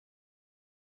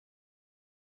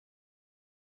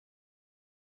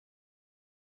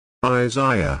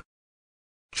Isaiah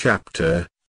chapter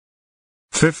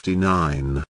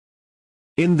 59.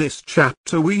 In this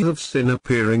chapter we have sin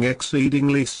appearing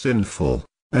exceedingly sinful,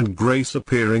 and grace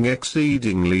appearing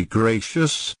exceedingly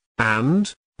gracious,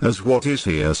 and, as what is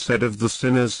here said of the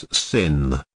sinner's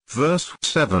sin, verse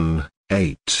 7,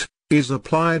 8, is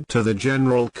applied to the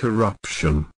general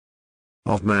corruption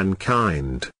of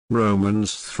mankind,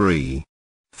 Romans 3,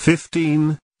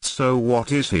 15, so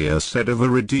what is here said of a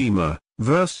Redeemer,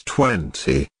 verse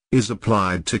 20, is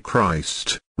applied to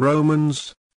Christ,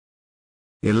 Romans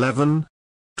 11,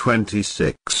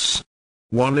 26.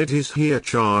 1. It is here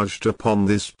charged upon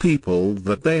this people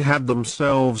that they had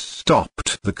themselves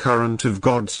stopped the current of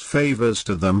God's favors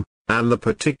to them, and the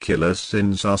particular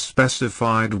sins are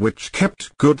specified which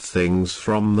kept good things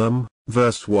from them,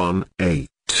 verse 1, 8.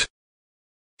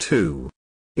 2.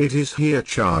 It is here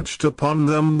charged upon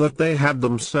them that they had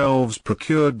themselves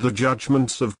procured the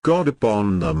judgments of God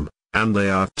upon them, and they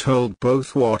are told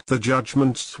both what the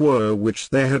judgments were which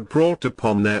they had brought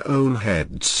upon their own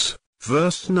heads,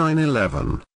 verse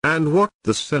 9-11, and what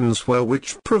the sins were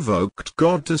which provoked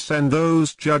God to send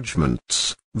those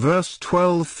judgments, verse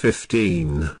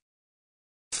 12-15.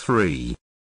 3.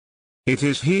 It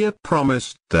is here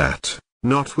promised that,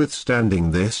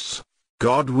 notwithstanding this,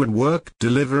 God would work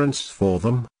deliverance for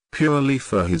them, purely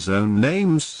for his own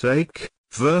name's sake,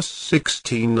 verse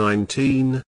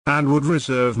 16-19, and would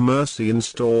reserve mercy in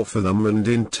store for them and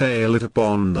entail it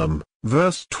upon them,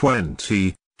 verse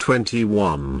 20,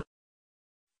 21.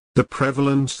 The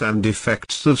prevalence and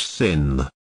effects of sin.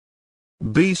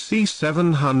 BC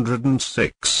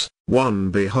 706, 1.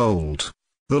 Behold,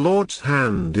 the Lord's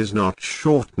hand is not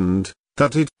shortened,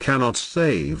 that it cannot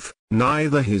save,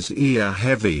 neither his ear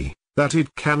heavy, that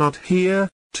it cannot hear,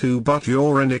 2. But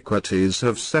your iniquities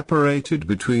have separated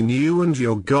between you and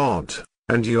your God,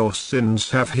 and your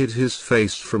sins have hid his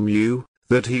face from you,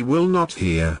 that he will not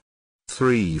hear.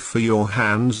 3. For your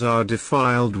hands are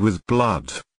defiled with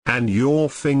blood, and your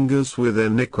fingers with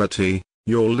iniquity,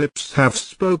 your lips have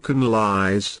spoken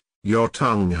lies, your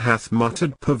tongue hath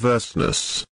muttered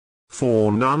perverseness.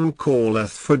 4. None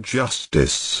calleth for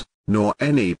justice, nor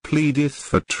any pleadeth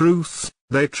for truth,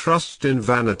 they trust in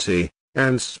vanity,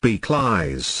 and speak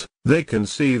lies, they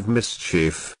conceive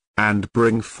mischief, and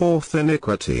bring forth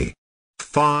iniquity.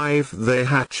 5. They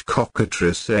hatch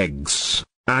cockatrice eggs,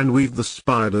 and weave the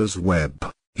spider's web,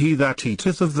 he that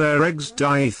eateth of their eggs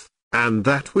dieth, and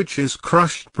that which is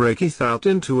crushed breaketh out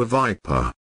into a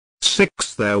viper.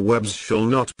 6. Their webs shall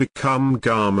not become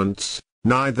garments,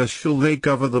 neither shall they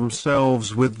cover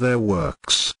themselves with their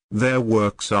works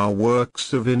are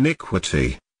works of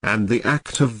iniquity, and the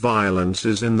act of violence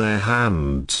is in their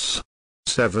hands.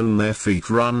 7. Their feet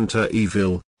run to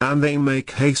evil, and they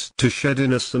make haste to shed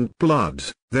innocent blood,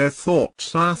 their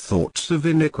thoughts are thoughts of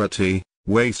iniquity,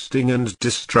 wasting and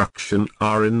destruction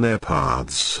are in their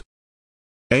paths.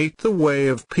 8. The way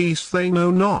of peace they know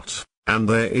not, and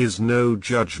there is no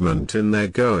judgment in their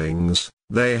goings,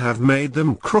 they have made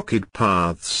them crooked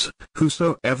paths,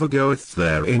 whosoever goeth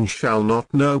therein shall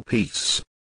not know peace.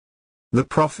 The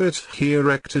prophet here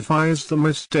rectifies the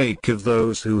mistake of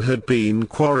those who had been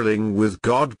quarreling with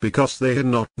God because they had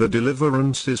not the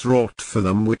deliverances wrought for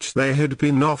them which they had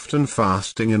been often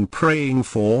fasting and praying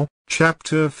for,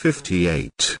 chapter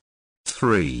 58.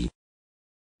 3.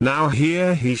 Now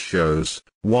here he shows,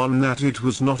 1. That it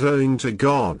was not owing to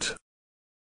God.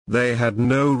 They had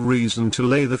no reason to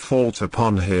lay the fault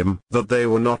upon him that they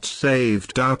were not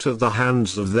saved out of the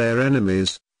hands of their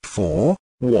enemies, for,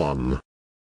 1.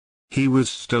 He was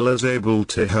still as able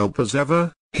to help as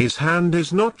ever, his hand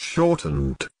is not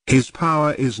shortened, his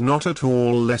power is not at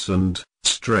all lessened,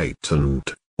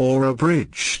 straitened, or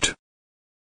abridged.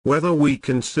 Whether we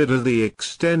consider the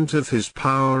extent of his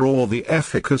power or the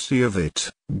efficacy of it,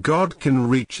 God can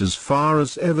reach as far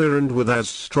as ever and with as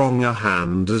strong a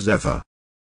hand as ever.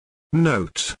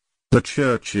 Note, the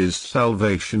Church's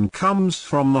salvation comes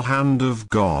from the hand of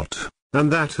God, and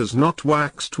that has not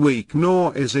waxed weak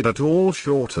nor is it at all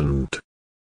shortened.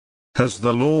 Has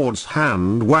the Lord's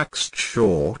hand waxed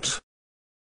short?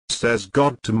 Says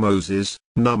God to Moses,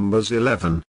 Numbers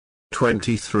 11,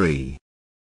 23.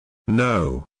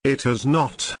 No, it has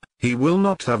not, he will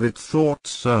not have it thought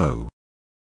so.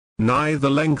 Neither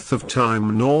length of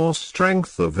time nor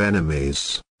strength of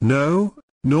enemies, no,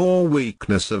 nor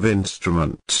weakness of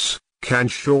instruments, can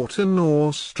shorten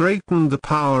or straiten the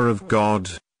power of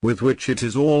God, with which it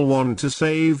is all one to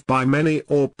save by many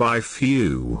or by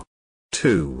few.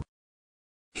 2.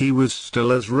 He was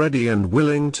still as ready and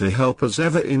willing to help as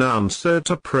ever in answer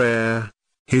to prayer.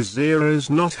 His ear is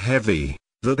not heavy,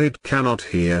 that it cannot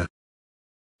hear.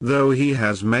 though he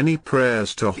has many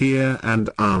prayers to hear and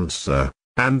answer,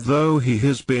 and though he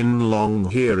has been long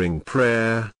hearing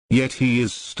prayer, yet he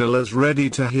is still as ready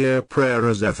to hear prayer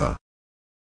as ever.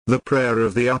 The prayer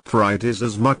of the upright is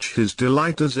as much his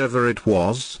delight as ever it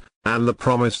was, and the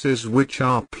promises which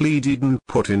are pleaded and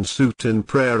put in suit in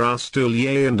prayer are still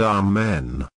yea and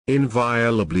amen,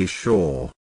 inviolably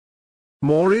sure.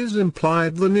 More is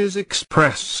implied than is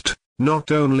expressed.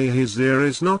 Not only his ear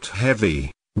is not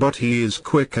heavy, but he is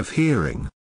quick of hearing.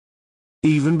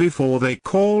 Even before they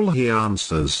call he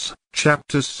answers.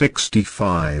 Chapter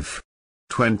 65.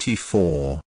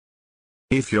 24.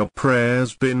 If your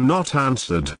prayers be not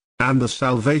answered, and the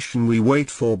salvation we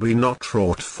wait for be not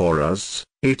wrought for us,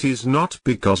 it is not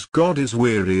because God is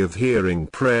weary of hearing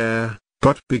prayer,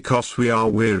 but because we are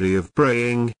weary of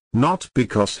praying, not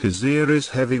because his ear is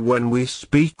heavy when we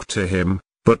speak to him,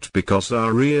 but because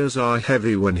our ears are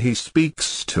heavy when he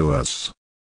speaks to us.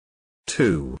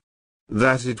 2.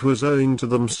 That it was owing to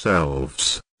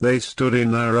themselves, they stood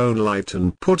in their own light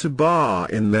and put a bar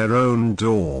in their own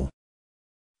door.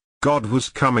 God was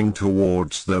coming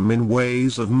towards them in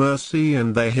ways of mercy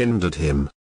and they hindered him.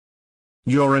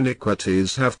 Your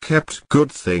iniquities have kept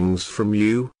good things from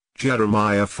you.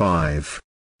 Jeremiah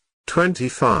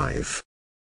 5:25.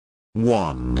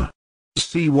 1.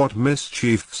 See what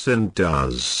mischief sin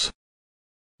does.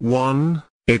 1.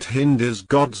 It hinders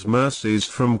God's mercies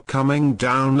from coming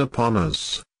down upon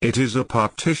us. It is a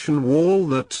partition wall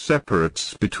that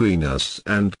separates between us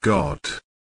and God.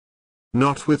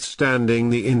 Notwithstanding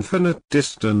the infinite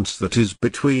distance that is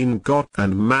between God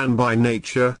and man by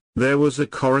nature, there was a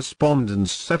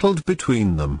correspondence settled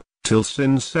between them, till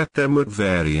sin set them at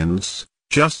variance,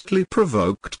 justly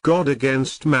provoked God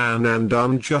against man and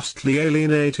unjustly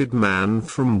alienated man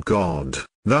from God.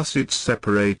 Thus it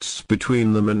separates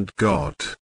between them and God.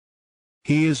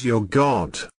 He is your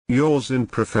God, yours in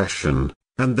profession,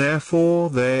 and therefore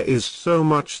there is so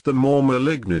much the more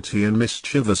malignity and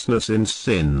mischievousness in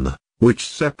sin, which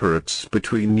separates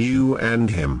between you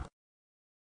and him.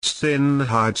 Sin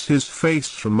hides his face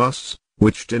from us,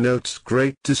 which denotes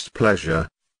great displeasure.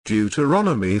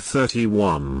 Deuteronomy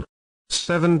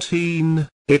 31:17,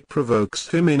 it provokes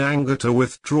him in anger to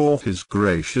withdraw his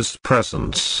gracious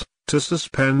presence, to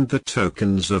suspend the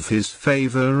tokens of his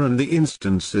favor and the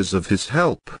instances of his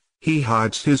help. He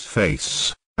hides his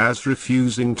face, as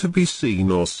refusing to be seen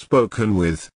or spoken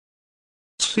with.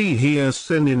 See here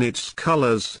sin in its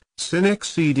colors, sin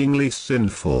exceedingly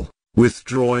sinful,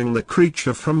 withdrawing the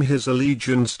creature from his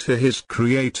allegiance to his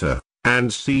Creator,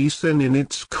 and see sin in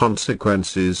its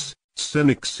consequences, sin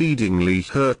exceedingly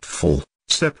hurtful,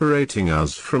 separating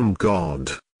us from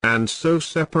God, and so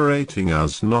separating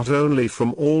us not only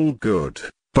from all good,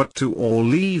 but to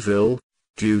all evil.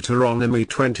 Deuteronomy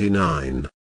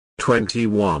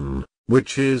 29:21,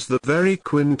 which is the very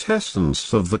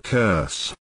quintessence of the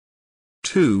curse.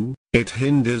 2. It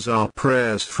hinders our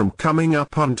prayers from coming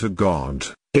up unto God.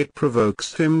 It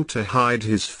provokes him to hide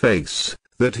his face,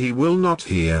 that he will not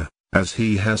hear, as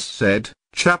he has said,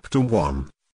 chapter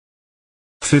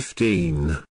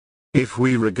 1:15. If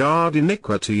we regard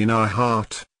iniquity in our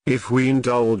heart, if we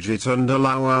indulge it and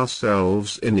allow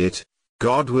ourselves in it,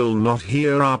 God will not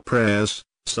hear our prayers.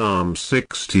 Psalm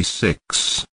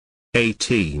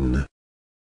 66:18.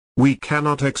 We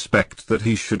cannot expect that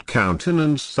he should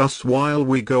countenance us while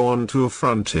we go on to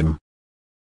affront him.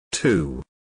 2.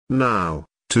 Now,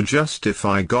 to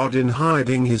justify God in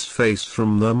hiding his face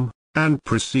from them, and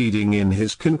proceeding in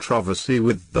his controversy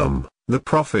with them, the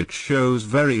prophet shows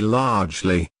very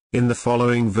largely, in the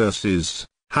following verses,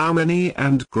 how many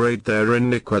and great their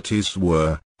iniquities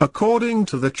were, according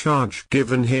to the charge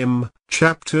given him.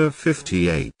 Chapter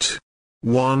 58.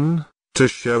 1. To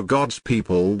show God's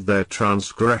people their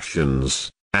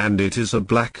transgressions, and it is a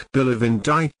black bill of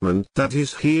indictment that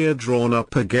is here drawn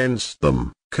up against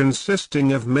them,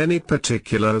 consisting of many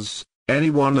particulars, any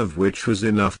one of which was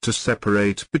enough to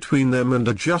separate between them and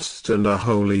a just and a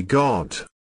holy God.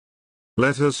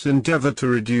 Let us endeavor to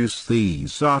reduce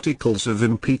these articles of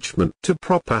impeachment to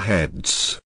proper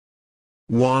heads.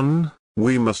 1.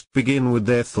 We must begin with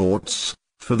their thoughts,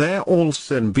 for there all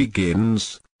sin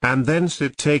begins, and thence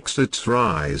it takes its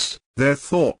rise. Their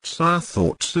thoughts are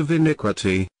thoughts of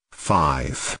iniquity.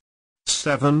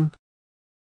 5:7.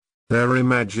 Their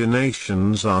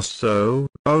imaginations are so,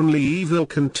 only evil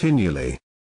continually.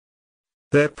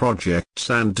 Their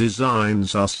projects and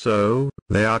designs are so,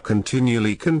 they are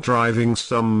continually contriving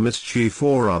some mischief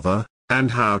or other,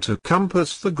 and how to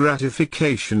compass the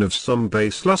gratification of some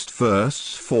base lust.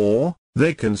 Verse 4,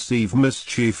 they conceive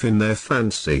mischief in their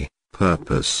fancy,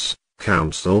 purpose,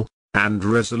 counsel, and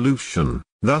resolution,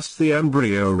 Thus the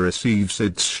embryo receives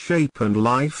its shape and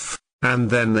life, and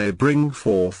then they bring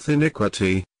forth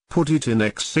iniquity, put it in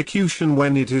execution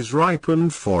when it is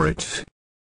ripened for it.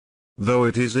 Though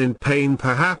it is in pain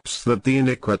perhaps that the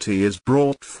iniquity is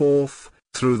brought forth,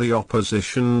 through the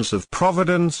oppositions of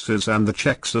providences and the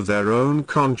checks of their own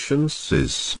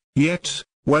consciences, yet,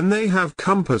 when they have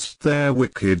compassed their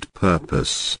wicked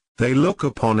purpose, they look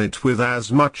upon it with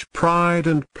as much pride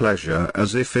and pleasure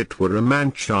as if it were a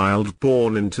man-child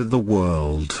born into the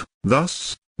world.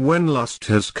 Thus, when lust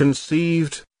has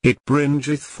conceived, it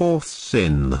bringeth forth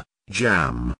sin.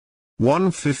 Jam.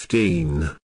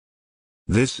 1:15.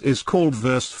 This is called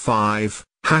verse 5,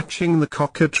 hatching the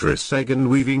cockatrice egg and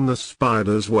weaving the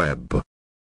spider's web.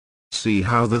 See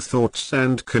how the thoughts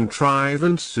and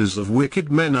contrivances of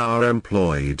wicked men are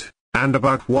employed, and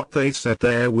about what they set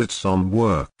their wits on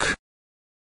work.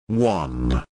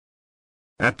 1.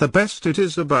 At the best it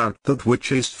is about that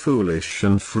which is foolish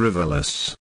and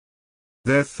frivolous.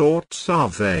 Their thoughts are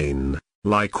vain,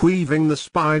 like weaving the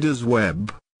spider's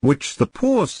web, which the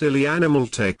poor silly animal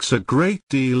takes a great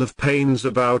deal of pains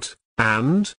about,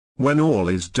 and, when all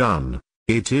is done,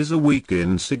 it is a weak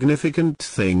insignificant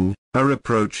thing, a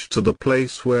reproach to the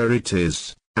place where it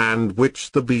is, and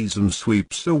which the besom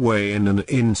sweeps away in an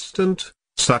instant.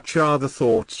 Such are the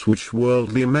thoughts which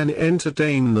worldly men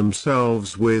entertain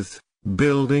themselves with,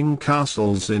 building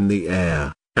castles in the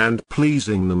air, and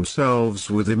pleasing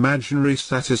themselves with imaginary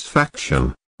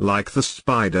satisfaction, like the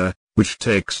spider, which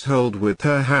takes hold with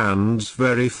her hands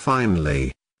very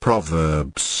finely.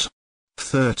 Proverbs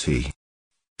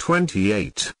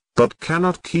 30:28, but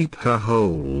cannot keep her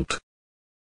hold.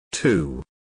 2.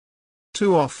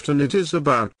 Too often it is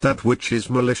about that which is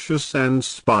malicious and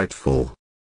spiteful.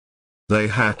 They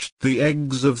hatched the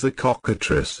eggs of the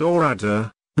cockatrice or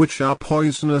adder, which are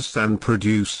poisonous and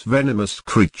produce venomous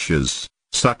creatures.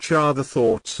 Such are the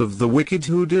thoughts of the wicked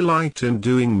who delight in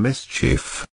doing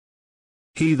mischief.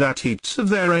 He that eats of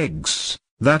their eggs,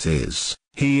 that is,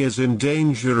 he is in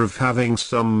danger of having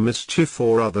some mischief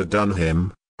or other done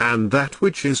him, and that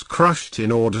which is crushed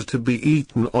in order to be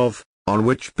eaten of, on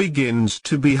which begins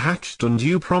to be hatched and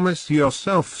you promise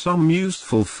yourself some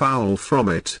useful fowl from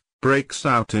it, breaks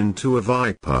out into a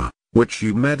viper, which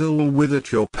you meddle with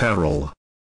at your peril.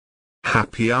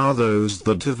 Happy are those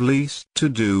that have least to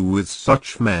do with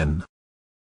such men.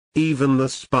 Even the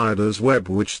spider's web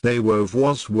which they wove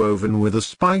was woven with a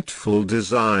spiteful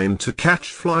design to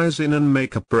catch flies in and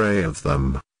make a prey of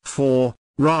them, for,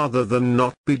 rather than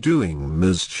not be doing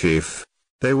mischief,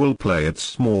 they will play at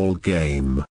small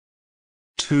game.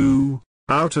 2.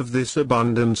 Out of this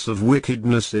abundance of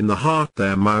wickedness in the heart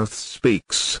their mouth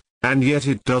speaks, and yet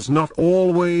it does not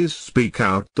always speak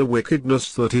out the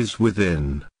wickedness that is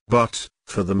within, but,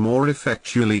 for the more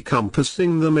effectually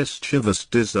compassing the mischievous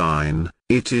design,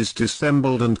 it is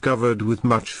dissembled and covered with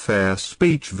much fair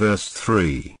speech. Verse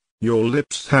 3, your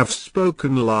lips have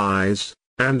spoken lies,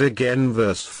 and again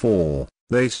verse 4,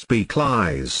 they speak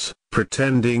lies,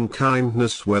 pretending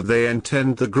kindness where they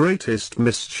intend the greatest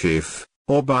mischief,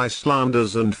 or by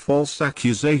slanders and false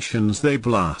accusations they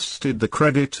blasted the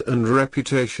credit and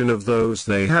reputation of those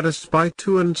they had a spite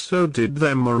to, and so did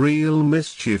them a real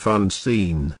mischief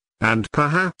unseen, and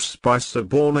perhaps by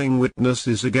suborning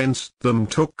witnesses against them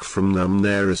took from them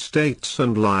their estates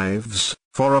and lives,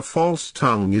 for a false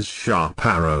tongue is sharp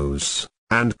arrows,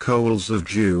 and coals of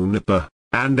juniper,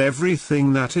 and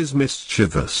everything that is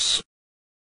mischievous.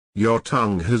 Your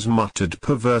tongue has muttered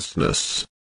perverseness.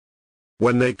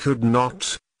 When they could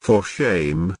not, for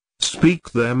shame,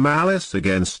 speak their malice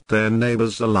against their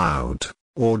neighbors aloud,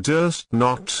 or durst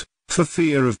not, for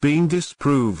fear of being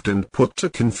disproved and put to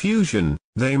confusion,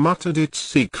 they muttered it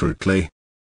secretly.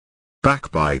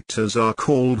 Backbiters are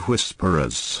called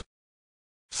whisperers.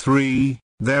 3.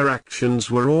 Their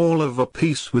actions were all of a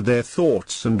piece with their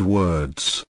thoughts and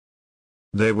words.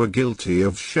 They were guilty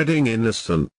of shedding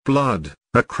innocent blood,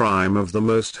 a crime of the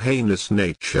most heinous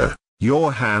nature.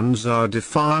 Your hands are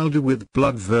defiled with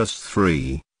blood. Verse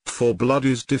 3, for blood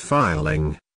is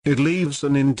defiling, it leaves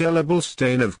an indelible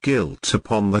stain of guilt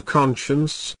upon the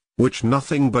conscience, which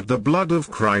nothing but the blood of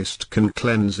Christ can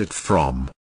cleanse it from.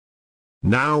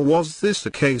 Now was this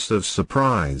a case of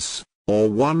surprise, or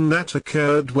one that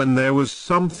occurred when there was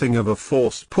something of a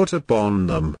force put upon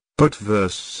them? But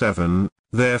verse 7,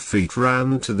 their feet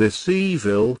ran to this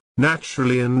evil,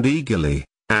 naturally and eagerly,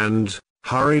 and,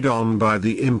 hurried on by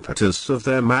the impetus of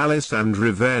their malice and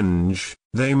revenge,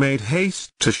 they made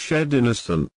haste to shed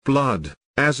innocent blood,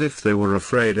 as if they were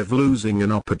afraid of losing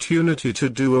an opportunity to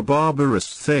do a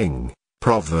barbarous thing.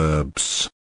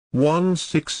 Proverbs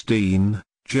 1:16,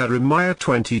 Jeremiah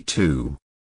 22.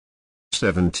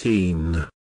 17.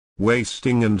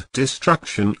 Wasting and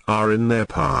destruction are in their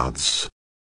paths.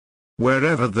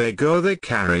 Wherever they go they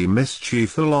carry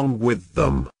mischief along with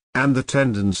them, and the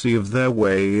tendency of their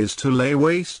way is to lay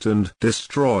waste and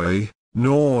destroy,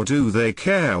 nor do they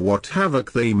care what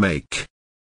havoc they make.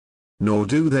 Nor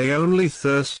do they only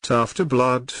thirst after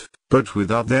blood, but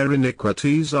with other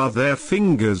iniquities are their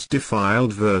fingers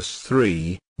defiled. Verse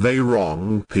 3, they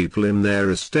wrong people in their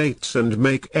estates and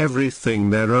make everything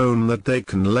their own that they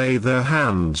can lay their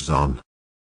hands on.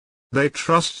 They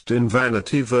trust in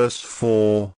vanity. Verse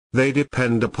 4, they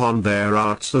depend upon their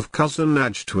arts of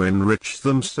cozenage to enrich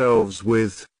themselves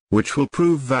with, which will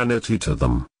prove vanity to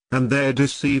them, and their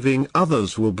deceiving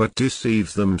others will but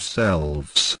deceive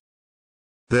themselves.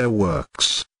 Their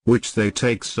works, which they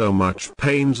take so much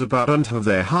pains about and have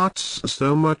their hearts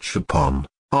so much upon,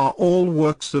 are all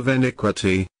works of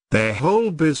iniquity. Their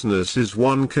whole business is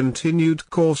one continued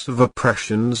course of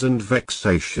oppressions and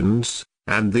vexations,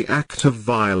 and the act of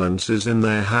violence is in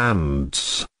their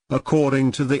hands,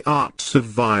 according to the arts of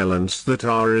violence that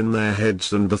are in their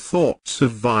heads and the thoughts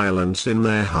of violence in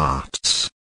their hearts.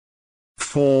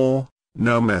 4.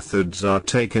 No methods are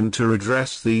taken to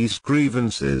redress these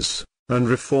grievances, and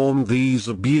reform these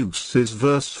abuses.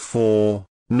 Verse 4,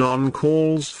 none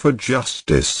calls for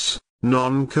justice,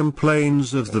 none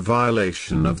complains of the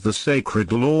violation of the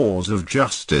sacred laws of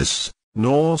justice,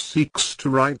 nor seeks to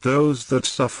right those that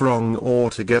suffer wrong or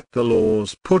to get the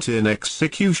laws put in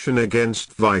execution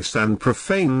against vice and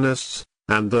profaneness,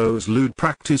 and those lewd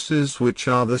practices which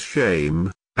are the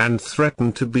shame, and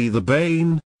threaten to be the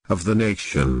bane, of the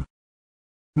nation.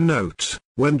 Note,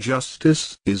 when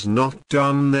justice is not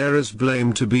done there is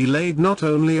blame to be laid not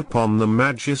only upon the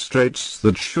magistrates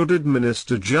that should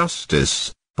administer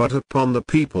justice, but upon the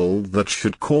people that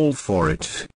should call for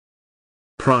it.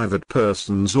 Private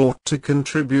persons ought to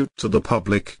contribute to the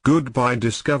public good by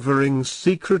discovering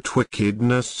secret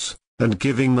wickedness, and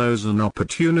giving those an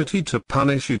opportunity to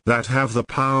punish it that have the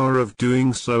power of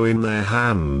doing so in their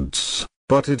hands.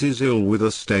 But it is ill with a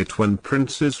state when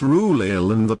princes rule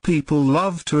ill and the people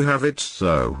love to have it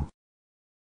so.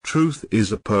 Truth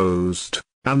is opposed,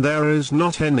 and there is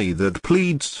not any that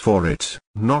pleads for it,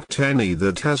 not any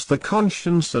that has the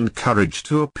conscience and courage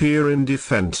to appear in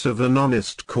defense of an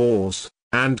honest cause,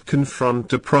 and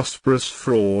confront a prosperous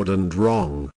fraud and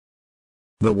wrong.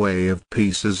 The way of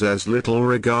peace is as little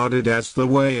regarded as the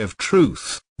way of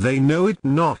truth. They know it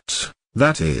not,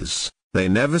 that is, they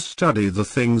never study the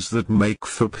things that make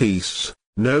for peace.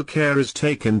 No care is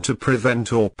taken to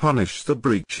prevent or punish the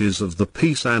breaches of the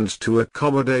peace and to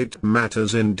accommodate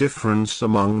matters in difference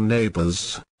among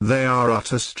neighbors. They are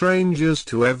utter strangers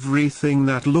to everything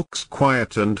that looks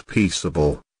quiet and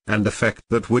peaceable, and affect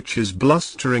that which is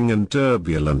blustering and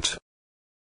turbulent.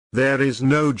 There is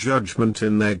no judgment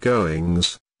in their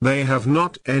goings, they have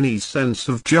not any sense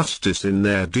of justice in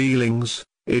their dealings.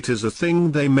 It is a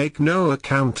thing they make no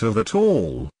account of at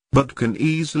all, but can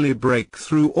easily break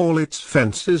through all its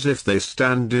fences if they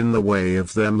stand in the way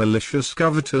of their malicious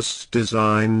covetous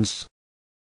designs.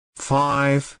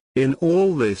 5. In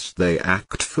all this they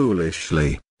act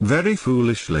foolishly, very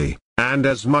foolishly, and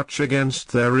as much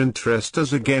against their interest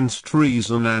as against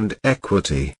reason and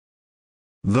equity.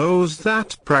 Those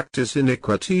that practice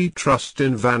iniquity trust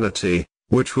in vanity,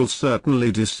 which will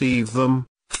certainly deceive them.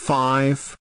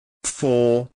 5.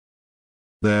 4.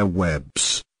 Their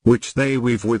webs, which they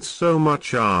weave with so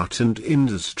much art and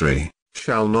industry,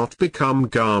 shall not become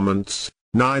garments,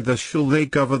 neither shall they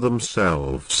cover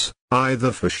themselves,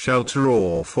 either for shelter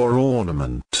or for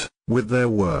ornament, with their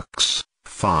works.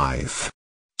 5.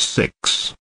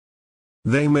 6.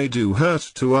 They may do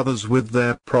hurt to others with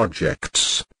their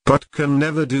projects, but can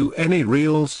never do any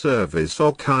real service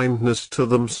or kindness to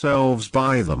themselves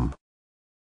by them.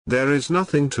 There is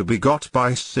nothing to be got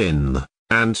by sin,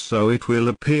 and so it will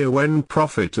appear when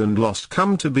profit and loss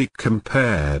come to be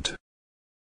compared.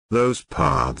 Those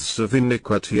paths of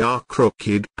iniquity are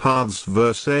crooked paths.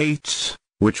 Verse 8,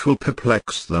 which will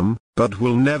perplex them, but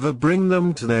will never bring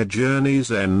them to their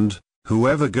journey's end.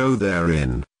 Whoever go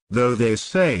therein, though they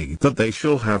say that they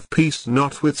shall have peace,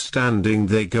 notwithstanding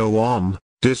they go on,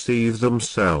 deceive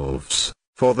themselves,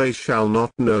 for they shall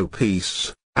not know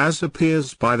peace, as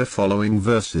appears by the following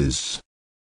verses.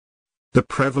 The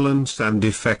prevalence and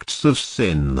effects of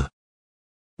sin.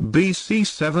 BC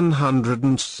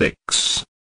 706.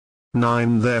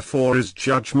 9 Therefore is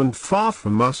judgment far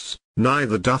from us,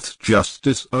 neither doth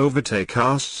justice overtake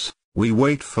us. We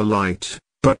wait for light,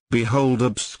 but behold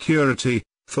obscurity,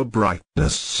 for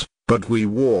brightness, but we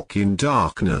walk in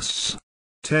darkness.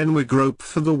 10 We grope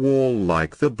for the wall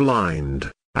like the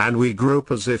blind, and we grope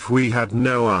as if we had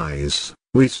no eyes.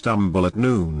 We stumble at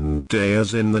noonday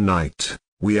as in the night,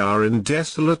 we are in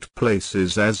desolate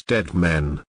places as dead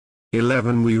men.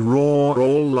 11 We roar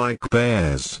all like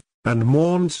bears, and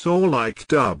mourn sore like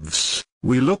doves,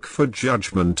 we look for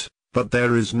judgment, but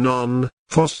there is none,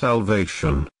 for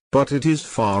salvation, but it is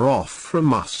far off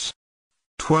from us.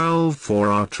 12 For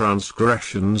our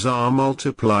transgressions are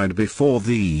multiplied before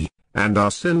thee, and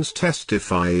our sins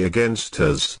testify against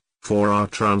us, for our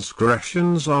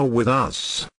transgressions are with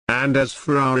us, and as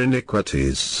for our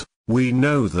iniquities, we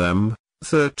know them.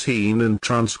 13 And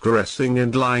transgressing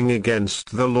and lying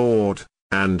against the Lord,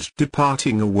 and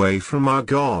departing away from our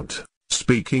God,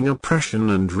 speaking oppression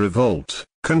and revolt,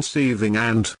 conceiving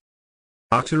and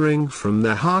uttering from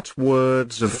their heart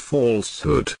words of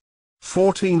falsehood.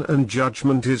 14 And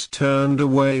judgment is turned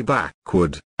away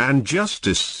backward, and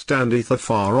justice standeth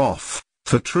afar off,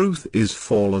 for truth is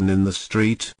fallen in the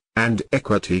street, and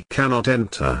equity cannot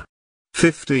enter.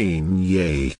 15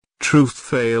 Yea, truth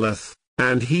faileth,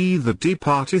 and he that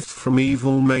departeth from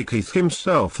evil maketh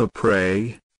himself a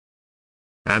prey.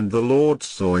 And the Lord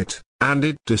saw it, and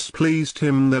it displeased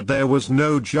him that there was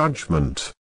no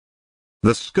judgment.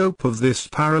 The scope of this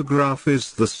paragraph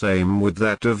is the same with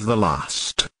that of the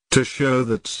last, to show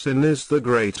that sin is the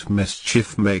great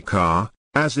mischief maker,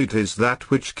 as it is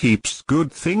that which keeps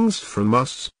good things from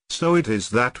us, so it is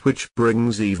that which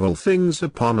brings evil things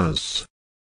upon us.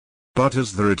 But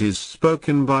as there it is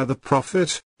spoken by the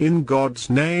prophet, in God's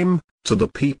name, to the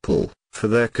people, for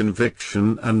their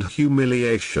conviction and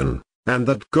humiliation, and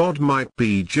that God might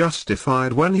be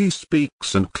justified when he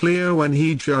speaks and clear when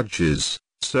he judges,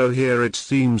 so here it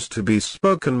seems to be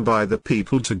spoken by the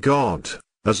people to God,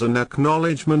 as an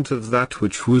acknowledgment of that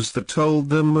which was told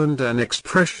them and an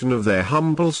expression of their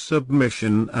humble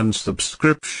submission and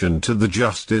subscription to the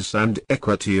justice and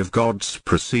equity of God's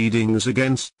proceedings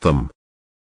against them.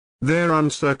 Their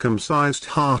uncircumcised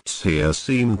hearts here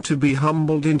seem to be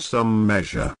humbled in some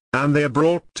measure, and they are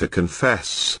brought to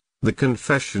confess. The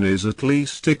confession is at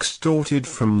least extorted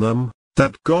from them,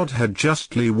 that God had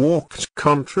justly walked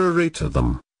contrary to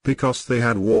them, because they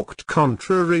had walked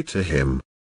contrary to him.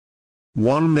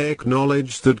 1 They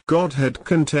acknowledged that God had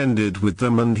contended with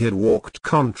them and had walked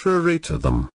contrary to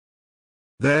them.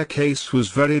 Their case was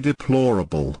very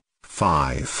deplorable.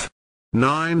 5.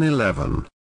 9-11.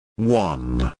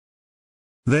 1.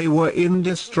 They were in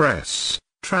distress,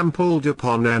 trampled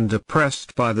upon and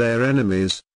oppressed by their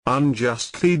enemies,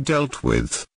 unjustly dealt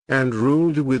with, and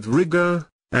ruled with rigor,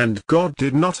 and God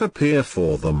did not appear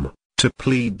for them, to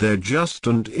plead their just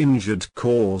and injured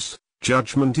cause.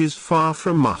 Judgment is far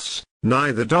from us,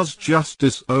 neither does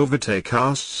justice overtake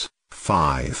us.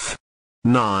 5.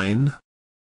 9.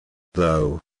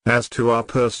 Though, as to our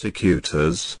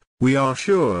persecutors, we are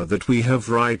sure that we have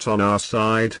right on our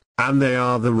side, and they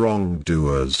are the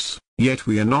wrongdoers, yet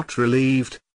we are not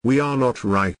relieved, we are not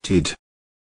righted.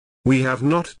 We have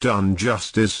not done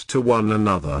justice to one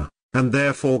another, and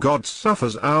therefore God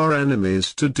suffers our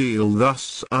enemies to deal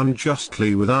thus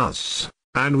unjustly with us,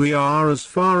 and we are as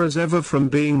far as ever from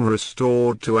being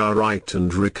restored to our right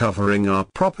and recovering our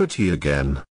property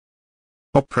again.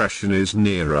 Oppression is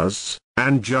near us,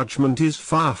 and judgment is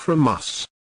far from us.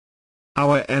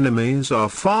 Our enemies are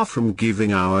far from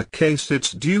giving our case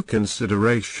its due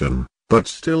consideration, but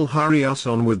still hurry us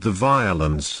on with the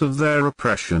violence of their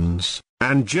oppressions,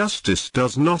 and justice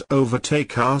does not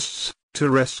overtake us, to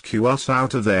rescue us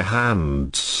out of their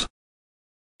hands.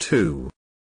 2.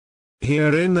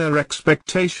 Herein their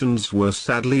expectations were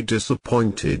sadly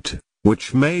disappointed,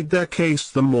 which made their case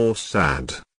the more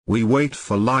sad. We wait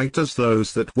for light as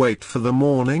those that wait for the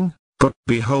morning, but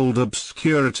behold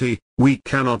obscurity, we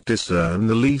cannot discern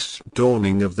the least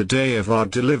dawning of the day of our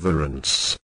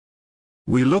deliverance.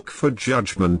 We look for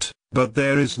judgment, but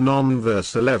there is none.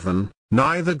 Verse 11,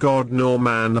 neither God nor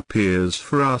man appears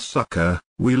for our succor.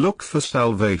 We look for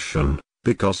salvation,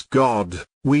 because God,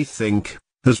 we think,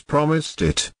 has promised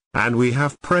it, and we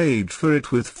have prayed for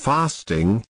it with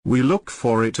fasting. We look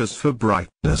for it as for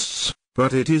brightness,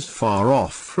 but it is far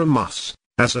off from us,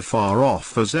 as afar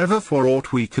off as ever for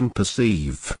aught we can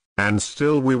perceive, and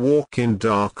still we walk in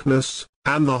darkness,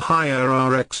 and the higher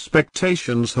our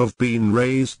expectations have been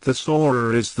raised the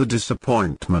sorer is the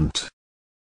disappointment.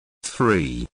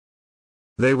 3.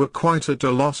 They were quite at a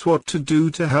loss what to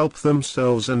do to help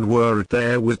themselves and were at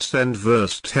their wits' end.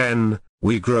 Verse 10,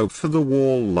 we grope for the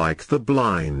wall like the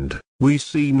blind, we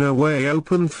see no way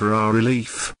open for our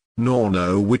relief, nor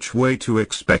know which way to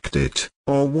expect it,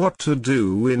 or what to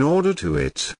do in order to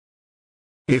it.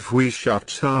 If we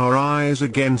shut our eyes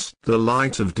against the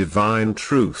light of divine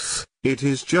truth, it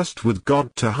is just with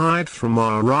God to hide from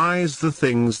our eyes the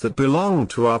things that belong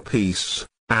to our peace,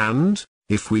 and,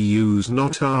 if we use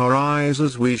not our eyes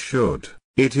as we should,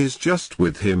 it is just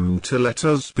with him to let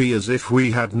us be as if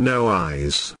we had no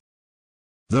eyes.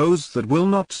 Those that will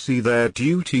not see their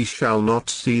duty shall not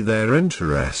see their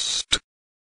interest.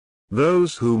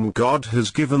 Those whom God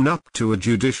has given up to a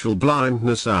judicial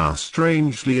blindness are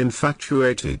strangely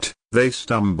infatuated. They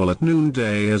stumble at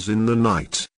noonday as in the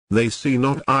night. They see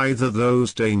not either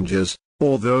those dangers,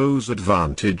 or those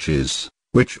advantages,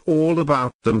 which all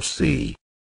about them see.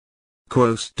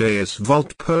 Quos Deus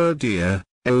vult perdia,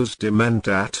 os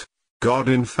dementat, God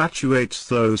infatuates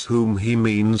those whom he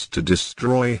means to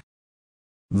destroy.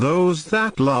 Those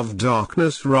that love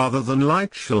darkness rather than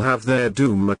light shall have their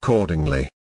doom accordingly.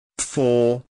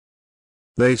 4.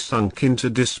 They sunk into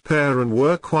despair and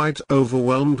were quite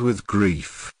overwhelmed with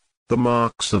grief, the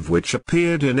marks of which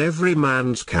appeared in every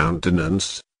man's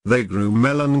countenance. They grew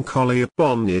melancholy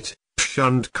upon it,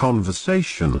 shunned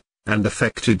conversation, and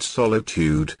affected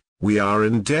solitude. We are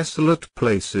in desolate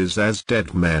places as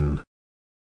dead men.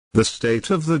 The state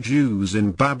of the Jews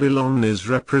in Babylon is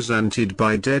represented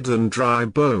by dead and dry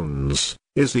bones,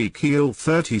 Ezekiel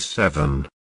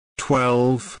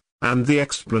 37:12, and the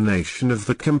explanation of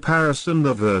the comparison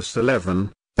of verse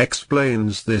 11,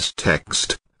 explains this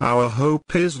text. Our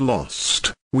hope is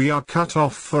lost, we are cut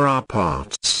off for our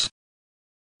parts.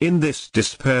 In this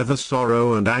despair the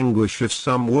sorrow and anguish of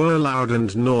some were loud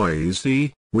and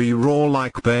noisy, we roar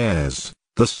like bears,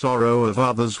 the sorrow of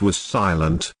others was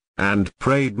silent, and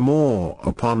preyed more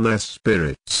upon their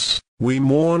spirits. We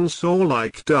mourn sore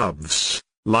like doves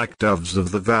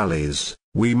of the valleys,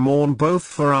 we mourn both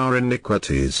for our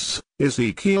iniquities,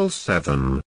 Ezekiel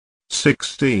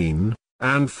 7:16,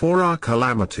 and for our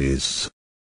calamities.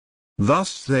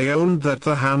 Thus they owned that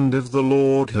the hand of the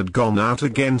Lord had gone out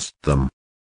against them.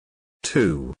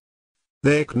 2.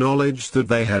 They acknowledged that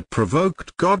they had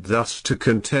provoked God thus to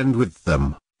contend with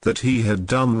them, that he had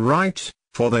done right,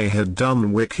 for they had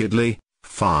done wickedly.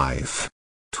 5.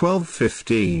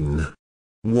 12-15.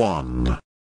 1.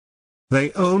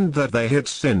 They owned that they had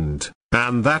sinned,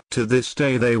 and that to this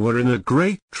day they were in a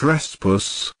great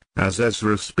trespass, as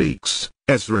Ezra speaks,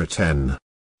 Ezra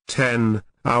 10:10,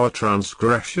 our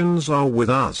transgressions are with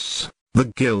us,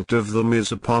 the guilt of them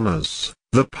is upon us,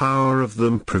 the power of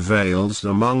them prevails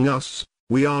among us,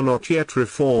 we are not yet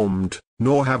reformed,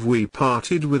 nor have we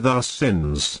parted with our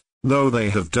sins, though they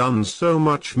have done so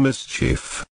much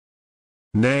mischief.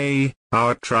 Nay,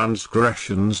 our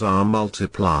transgressions are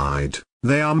multiplied,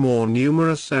 they are more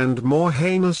numerous and more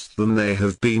heinous than they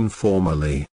have been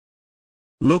formerly.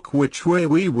 Look which way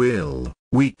we will,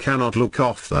 we cannot look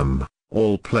off them.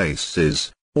 All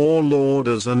places, all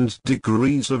orders and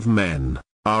degrees of men,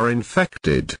 are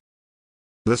infected.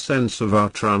 The sense of our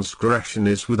transgression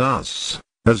is with us,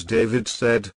 as David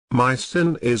said, my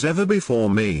sin is ever before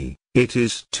me, it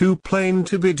is too plain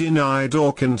to be denied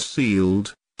or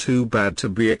concealed, too bad to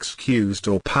be excused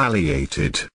or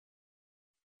palliated.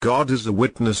 God is a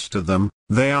witness to them,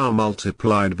 they are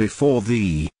multiplied before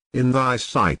thee, in thy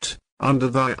sight, under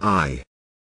thy eye.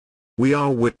 We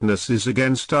are witnesses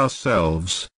against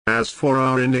ourselves, as for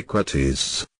our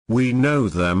iniquities, we know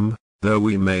them, though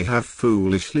we may have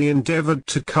foolishly endeavored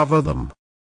to cover them.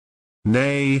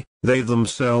 Nay, they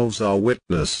themselves are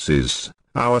witnesses,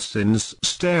 our sins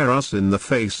stare us in the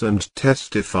face and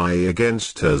testify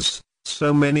against us,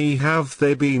 so many have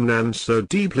they been and so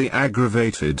deeply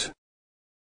aggravated.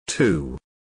 2.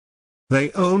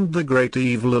 They owned the great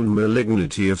evil and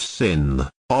malignity of sin.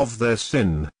 Of their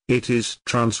sin, it is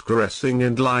transgressing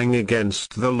and lying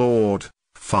against the Lord.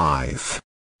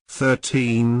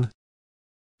 5:13.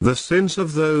 The sins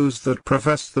of those that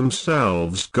profess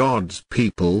themselves God's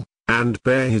people, and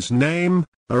bear his name,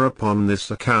 are upon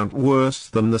this account worse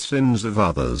than the sins of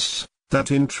others, that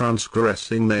in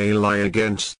transgressing they lie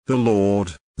against the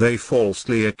Lord, they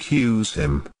falsely accuse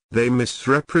him, they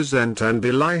misrepresent and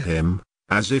belie him,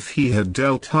 as if he had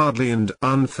dealt hardly and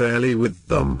unfairly with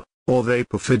them. Or they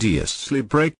perfidiously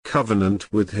break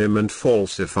covenant with him and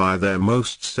falsify their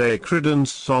most sacred and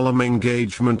solemn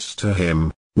engagements to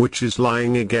him, which is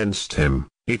lying against him,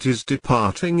 it is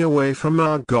departing away from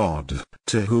our God,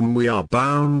 to whom we are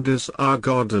bound as our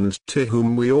God and to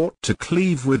whom we ought to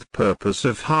cleave with purpose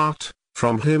of heart,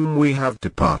 from him we have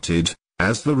departed,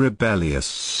 as the rebellious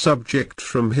subject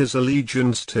from his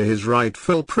allegiance to his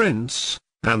rightful prince,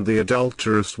 and the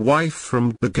adulterous wife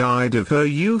from the guide of her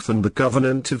youth and the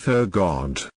covenant of her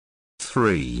God.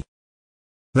 3.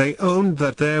 They owned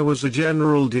that there was a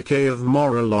general decay of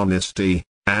moral honesty,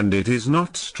 and it is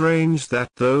not strange that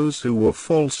those who were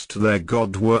false to their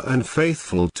God were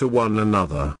unfaithful to one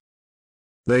another.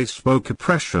 They spoke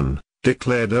oppression,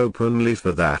 declared openly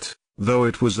for that, though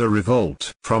it was a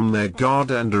revolt from their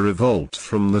God and a revolt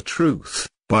from the truth,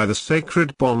 by the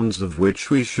sacred bonds of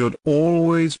which we should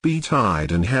always be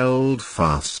tied and held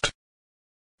fast.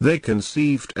 They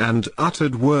conceived and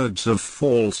uttered words of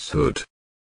falsehood.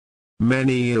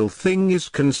 Many ill thing is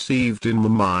conceived in the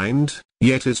mind,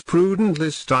 yet is prudently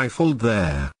stifled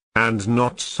there, and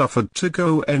not suffered to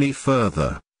go any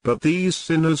further. But these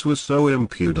sinners were so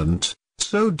impudent,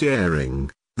 so daring,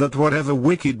 that whatever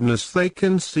wickedness they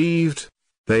conceived,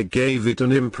 they gave it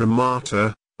an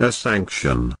imprimatur, a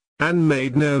sanction, and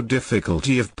made no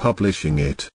difficulty of publishing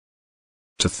it.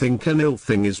 To think an ill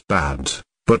thing is bad,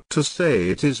 but to say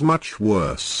it is much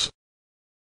worse.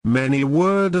 Many a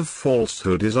word of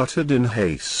falsehood is uttered in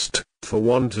haste, for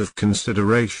want of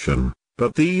consideration,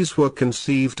 but these were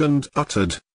conceived and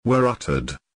uttered, were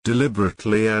uttered,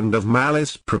 deliberately and of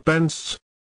malice prepense.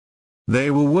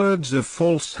 They were words of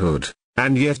falsehood,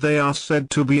 and yet they are said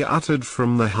to be uttered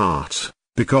from the heart,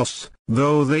 because,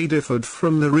 though they differed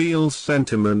from the real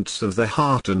sentiments of the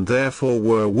heart and therefore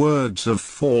were words of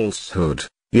falsehood,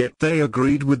 yet they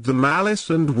agreed with the malice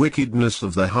and wickedness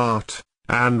of the heart,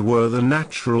 and were the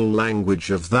natural language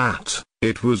of that.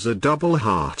 It was a double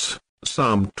heart.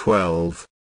 Psalm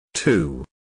 12:2.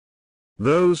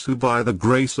 Those who by the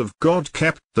grace of God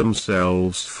kept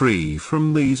themselves free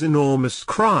from these enormous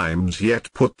crimes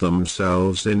yet put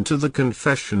themselves into the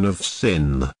confession of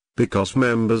sin, because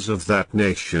members of that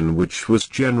nation which was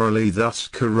generally thus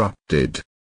corrupted.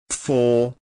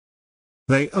 4.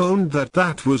 They owned that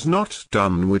that was not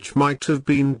done which might have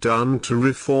been done to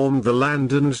reform the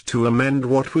land and to amend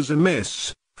what was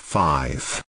amiss.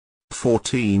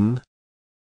 5:14.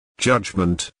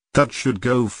 Judgment, that should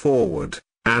go forward,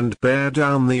 and bear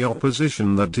down the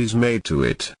opposition that is made to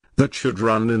it, that should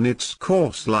run in its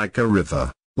course like a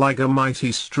river, like a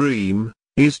mighty stream,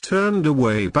 is turned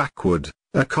away backward,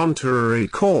 a contrary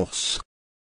course.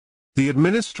 The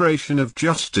administration of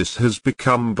justice has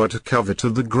become but a cover to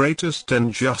the greatest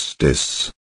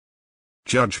injustice.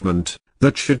 Judgment,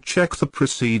 that should check the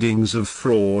proceedings of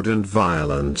fraud and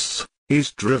violence,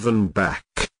 is driven back,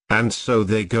 and so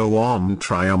they go on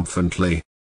triumphantly.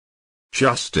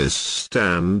 Justice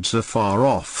stands afar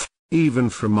off, even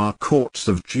from our courts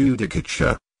of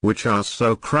judicature, which are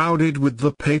so crowded with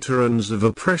the patrons of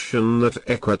oppression that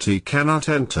equity cannot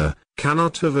enter,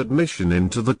 cannot have admission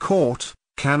into the court,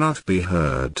 cannot be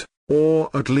heard, or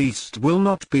at least will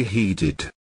not be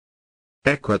heeded.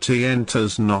 Equity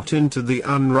enters not into the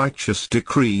unrighteous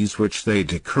decrees which they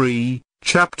decree.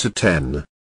 Chapter 10.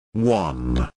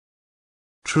 1.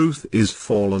 Truth is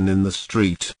fallen in the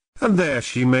street, and there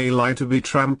she may lie to be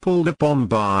trampled upon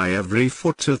by every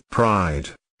foot of pride,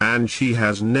 and she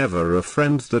has never a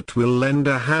friend that will lend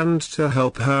a hand to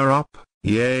help her up.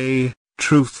 Yea,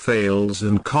 truth fails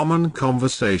in common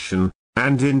conversation,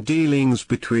 and in dealings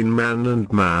between man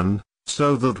and man,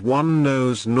 so that one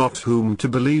knows not whom to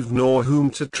believe nor whom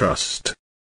to trust.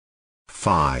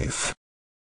 5.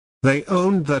 They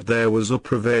owned that there was a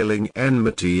prevailing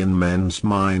enmity in men's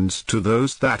minds to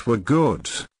those that were good.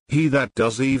 He that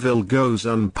does evil goes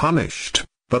unpunished,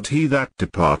 but he that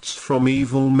departs from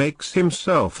evil makes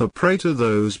himself a prey to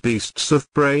those beasts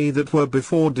of prey that were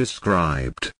before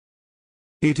described.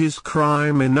 It is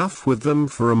crime enough with them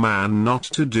for a man not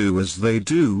to do as they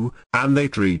do, and they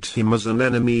treat him as an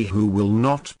enemy who will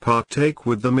not partake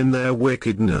with them in their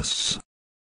wickedness.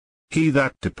 He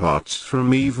that departs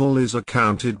from evil is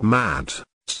accounted mad,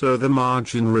 so the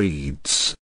margin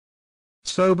reads.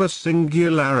 Sober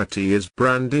singularity is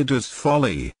branded as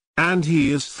folly, and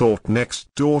he is thought next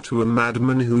door to a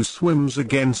madman who swims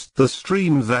against the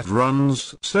stream that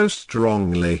runs so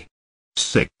strongly.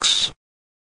 6.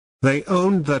 They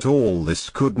owned that all this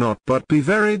could not but be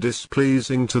very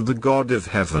displeasing to the God of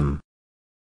heaven.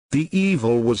 The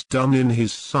evil was done in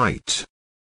his sight.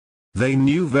 They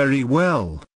knew very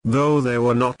well, though they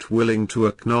were not willing to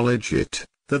acknowledge it,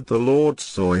 that the Lord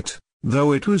saw it,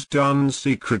 though it was done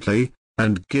secretly,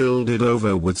 and gilded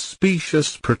over with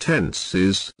specious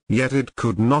pretenses, yet it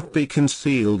could not be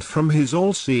concealed from his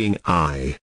all-seeing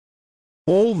eye.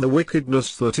 All the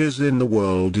wickedness that is in the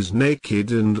world is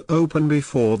naked and open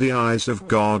before the eyes of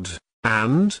God,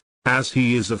 and, as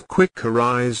he is of quicker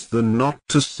eyes than not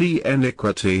to see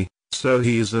iniquity, so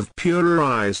he is of purer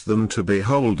eyes than to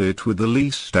behold it with the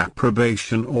least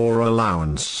approbation or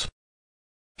allowance.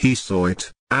 He saw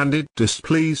it, and it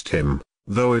displeased him,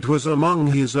 though it was among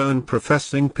his own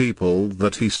professing people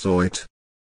that he saw it.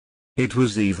 It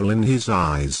was evil in his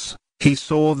eyes. He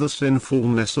saw the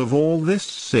sinfulness of all this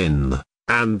sin,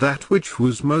 and that which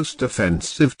was most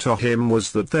offensive to him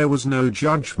was that there was no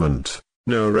judgment,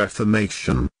 no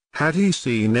reformation. Had he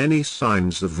seen any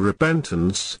signs of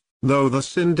repentance, though the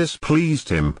sin displeased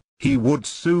him, he would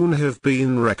soon have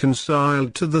been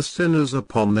reconciled to the sinners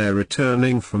upon their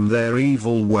returning from their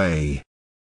evil way.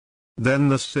 Then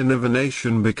the sin of a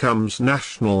nation becomes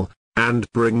national,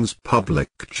 and brings public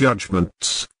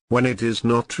judgments, when it is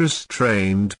not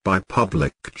restrained by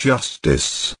public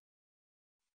justice.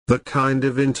 The kind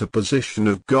of interposition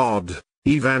of God,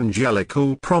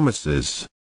 evangelical promises.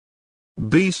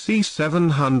 BC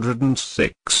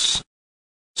 706.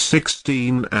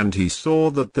 16 And he saw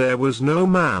that there was no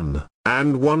man,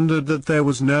 and wondered that there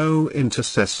was no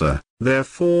intercessor,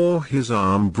 therefore his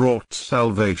arm brought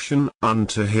salvation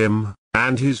unto him,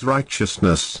 and his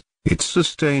righteousness, it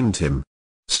sustained him.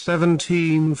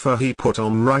 17 For he put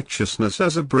on righteousness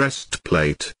as a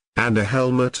breastplate, and a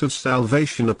helmet of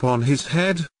salvation upon his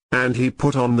head, and he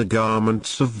put on the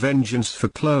garments of vengeance for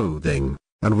clothing,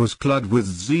 and was clad with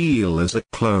zeal as a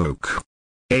cloak.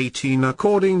 18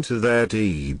 According to their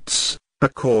deeds,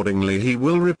 accordingly he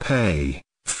will repay,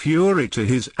 fury to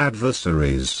his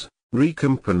adversaries,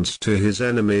 recompense to his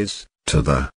enemies, to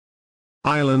the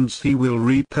islands he will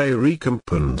repay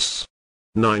recompense.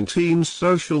 19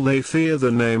 So shall they fear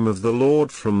the name of the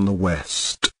Lord from the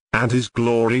west, and his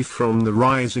glory from the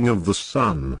rising of the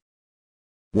sun.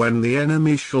 When the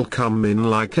enemy shall come in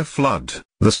like a flood,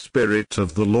 the Spirit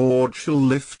of the Lord shall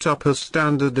lift up a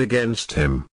standard against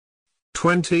him.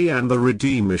 20 And the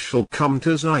Redeemer shall come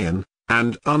to Zion,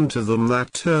 and unto them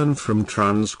that turn from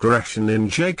transgression in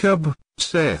Jacob,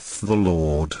 saith the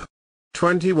Lord.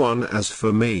 21 As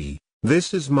for me,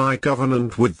 this is my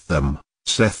covenant with them,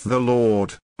 saith the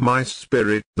Lord, my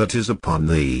Spirit that is upon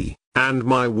thee, and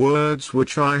my words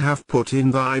which I have put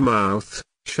in thy mouth,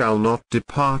 shall not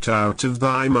depart out of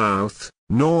thy mouth,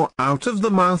 nor out of the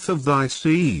mouth of thy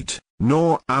seed,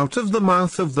 nor out of the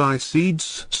mouth of thy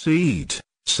seed's seed,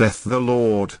 saith the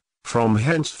Lord, from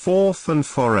henceforth and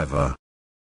forever.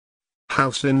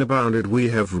 How sin abounded we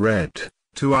have read,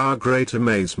 to our great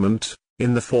amazement,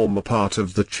 in the former part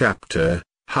of the chapter.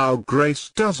 How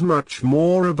grace does much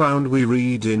more abound we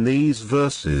read in these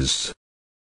verses.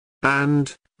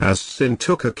 And, as sin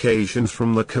took occasion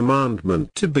from the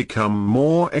commandment to become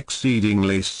more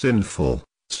exceedingly sinful,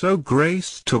 so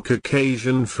grace took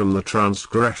occasion from the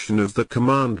transgression of the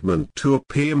commandment to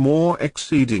appear more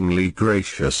exceedingly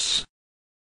gracious.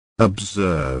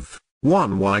 Observe,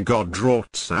 1. Why God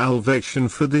wrought salvation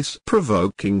for this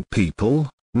provoking people,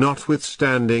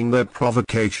 notwithstanding their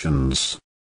provocations.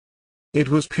 It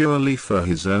was purely for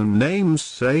his own name's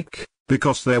sake,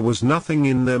 because there was nothing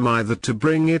in them either to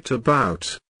bring it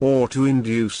about, or to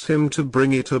induce him to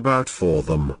bring it about for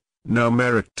them, no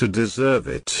merit to deserve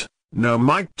it, no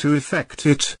might to effect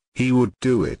it. He would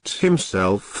do it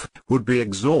himself, would be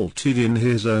exalted in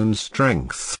his own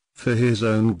strength, for his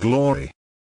own glory.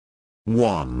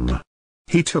 1.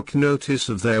 He took notice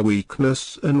of their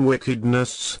weakness and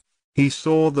wickedness. He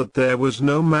saw that there was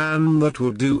no man that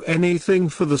would do anything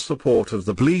for the support of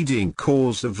the bleeding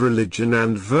cause of religion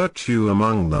and virtue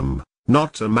among them,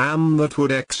 not a man that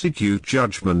would execute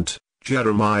judgment,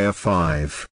 Jeremiah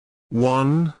 5.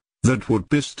 1, that would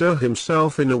bestir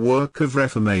himself in a work of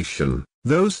reformation.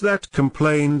 Those that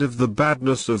complained of the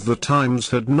badness of the times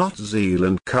had not zeal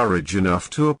and courage enough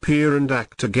to appear and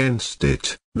act against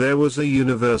it. There was a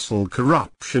universal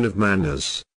corruption of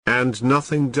manners, and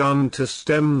nothing done to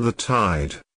stem the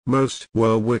tide. Most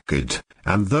were wicked,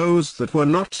 and those that were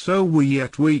not so were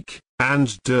yet weak,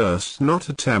 and durst not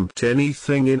attempt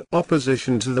anything in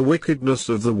opposition to the wickedness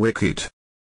of the wicked.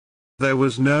 There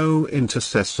was no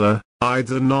intercessor,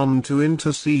 either none to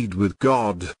intercede with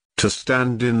God, to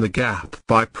stand in the gap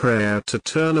by prayer to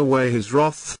turn away his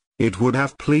wrath. It would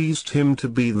have pleased him to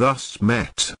be thus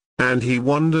met, and he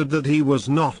wondered that he was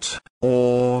not,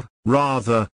 or,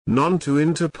 rather, none to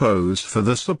interpose for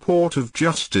the support of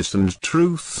justice and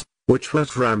truth, which were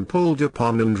trampled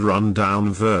upon and run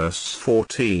down. Verse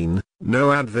 14,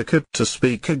 no advocate to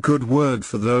speak a good word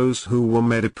for those who were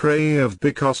made a prey of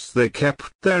because they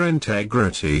kept their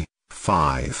integrity.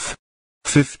 5.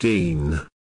 15.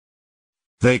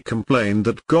 They complained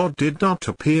that God did not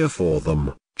appear for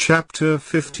them. Chapter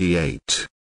 58.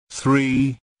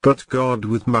 3. But God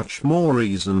with much more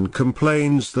reason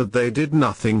complains that they did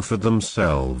nothing for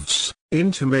themselves,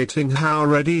 intimating how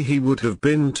ready he would have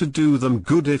been to do them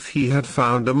good if he had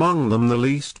found among them the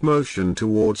least motion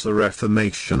towards a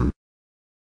reformation.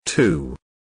 2.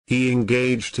 He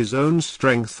engaged his own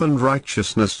strength and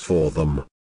righteousness for them.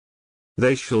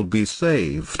 They shall be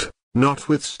saved,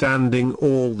 notwithstanding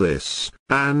all this,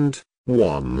 and,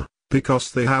 1.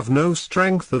 Because they have no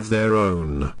strength of their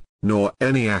own, nor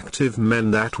any active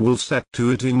men that will set to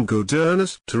it in good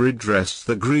earnest to redress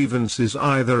the grievances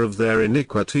either of their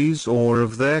iniquities or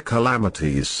of their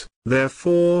calamities.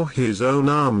 Therefore his own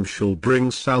arm shall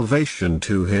bring salvation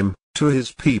to him, to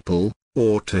his people,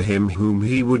 or to him whom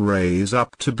he would raise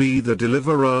up to be the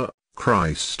deliverer,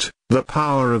 Christ, the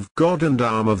power of God and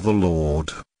arm of the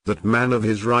Lord, that man of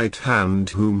his right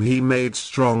hand whom he made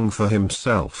strong for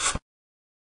himself.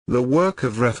 The work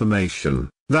of reformation,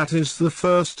 that is the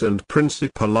first and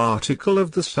principal article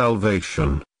of the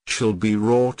salvation, shall be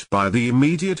wrought by the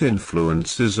immediate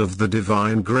influences of the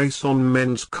divine grace on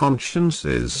men's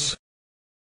consciences.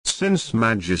 Since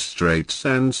magistrates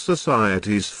and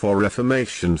societies for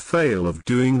reformation fail of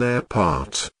doing their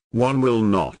part, one will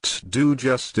not do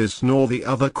justice nor the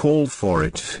other call for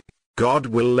it. God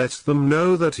will let them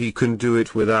know that he can do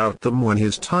it without them when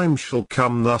his time shall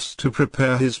come, thus to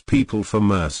prepare his people for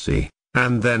mercy,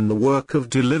 and then the work of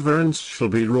deliverance shall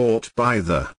be wrought by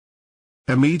the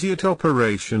immediate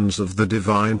operations of the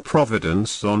divine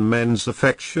providence on men's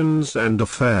affections and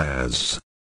affairs.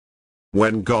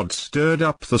 When God stirred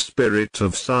up the spirit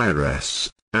of Cyrus,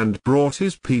 and brought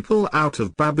his people out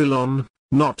of Babylon,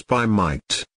 not by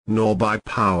might, nor by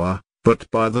power, but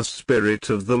by the Spirit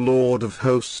of the Lord of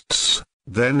hosts,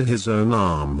 then his own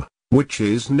arm, which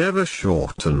is never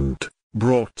shortened,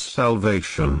 brought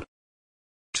salvation.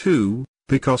 2.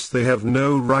 Because they have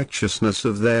no righteousness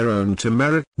of their own to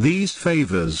merit these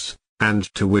favors, and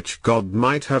to which God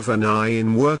might have an eye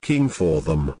in working for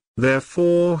them,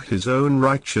 therefore his own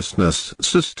righteousness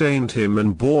sustained him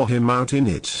and bore him out in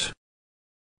it.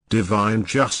 Divine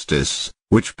justice,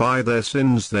 which by their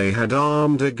sins they had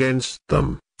armed against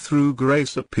them, through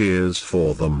grace appears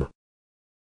for them.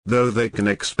 Though they can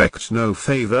expect no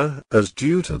favor as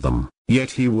due to them,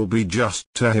 yet he will be just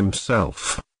to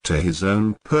himself, to his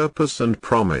own purpose and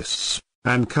promise,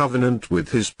 and covenant with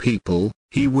his people.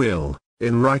 He will,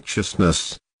 in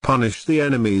righteousness, punish the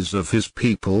enemies of his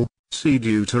people. See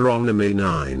Deuteronomy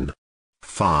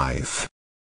 9:5.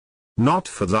 Not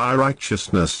for thy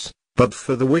righteousness, but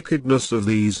for the wickedness of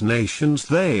these nations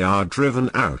they are driven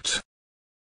out.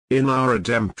 In our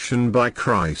redemption by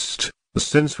Christ,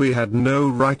 since we had no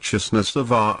righteousness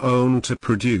of our own to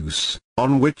produce,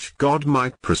 on which God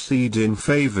might proceed in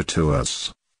favor to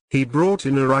us, he brought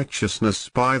in a righteousness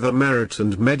by the merit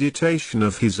and meditation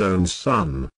of his own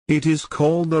Son. It is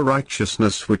called the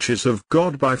righteousness which is of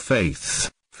God by faith.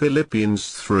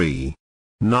 Philippians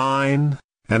 3:9,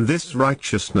 and this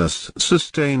righteousness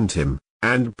sustained him,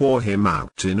 and bore him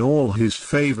out in all his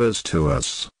favors to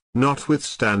us,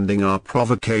 notwithstanding our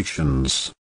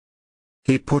provocations.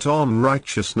 He put on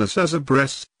righteousness as a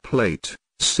breastplate,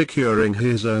 securing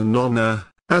his own honor,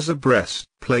 as a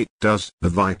breastplate does the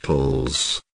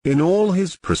vitals, in all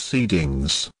his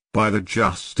proceedings, by the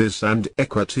justice and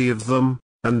equity of them,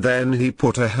 and then he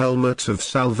put a helmet of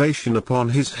salvation upon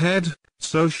his head.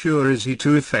 So sure is he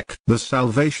to effect the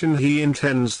salvation he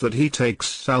intends that he takes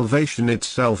salvation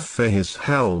itself for his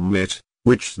helmet,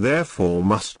 which therefore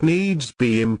must needs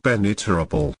be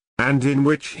impenetrable, and in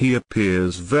which he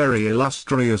appears very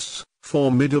illustrious,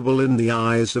 formidable in the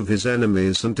eyes of his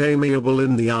enemies and amiable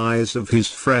in the eyes of his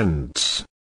friends.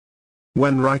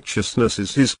 When righteousness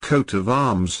is his coat of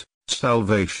arms,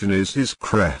 salvation is his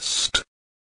crest.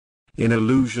 In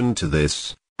allusion to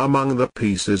this, among the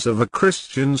pieces of a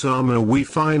Christian's armor we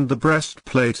find the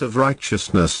breastplate of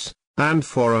righteousness, and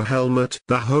for a helmet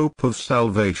the hope of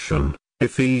salvation.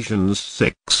 Ephesians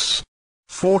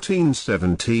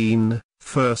 6:14-17,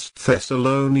 1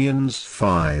 Thessalonians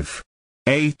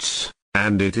 5:8,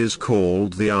 and it is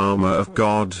called the armor of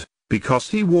God, because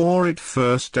he wore it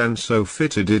first and so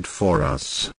fitted it for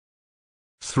us.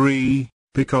 3.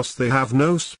 Because they have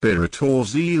no spirit or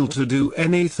zeal to do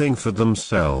anything for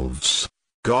themselves,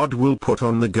 God will put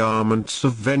on the garments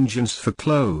of vengeance for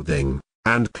clothing,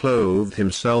 and clothe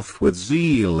himself with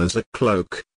zeal as a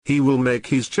cloak. He will make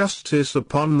his justice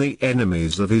upon the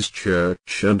enemies of his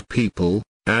church and people,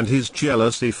 and his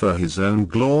jealousy for his own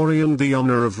glory and the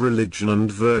honor of religion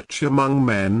and virtue among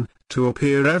men, to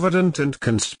appear evident and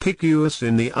conspicuous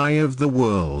in the eye of the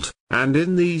world, and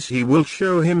in these he will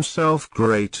show himself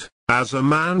great, as a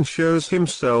man shows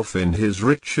himself in his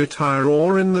rich attire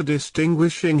or in the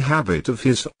distinguishing habit of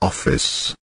his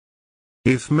office.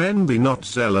 If men be not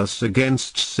zealous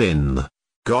against sin,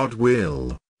 God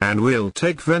will, and will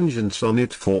take vengeance on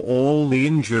it for all the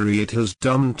injury it has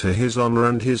done to his honor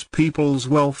and his people's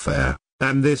welfare,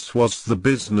 and this was the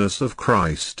business of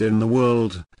Christ in the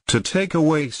world, to take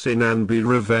away sin and be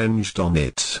revenged on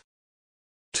it.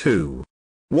 2.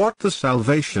 What the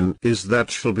salvation is that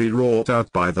shall be wrought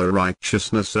out by the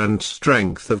righteousness and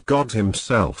strength of God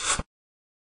himself.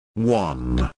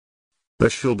 1. There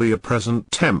shall be a present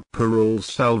temporal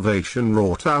salvation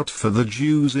wrought out for the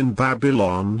Jews in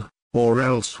Babylon, or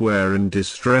elsewhere in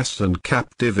distress and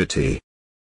captivity.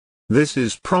 This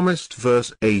is promised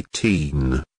verse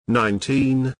 18,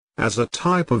 19, as a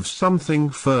type of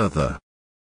something further.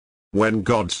 When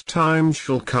God's time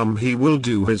shall come, he will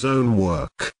do his own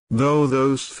work, though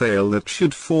those fail that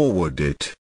should forward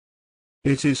it.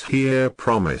 It is here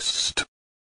promised.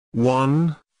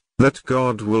 1. That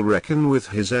God will reckon with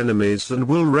his enemies and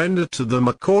will render to them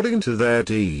according to their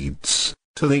deeds,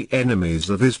 to the enemies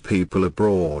of his people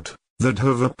abroad, that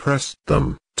have oppressed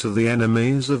them, to the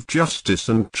enemies of justice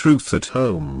and truth at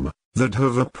home, that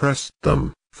have oppressed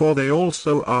them, for they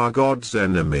also are God's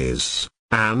enemies.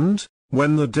 And,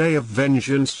 when the day of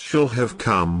vengeance shall have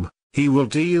come, he will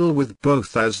deal with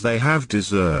both as they have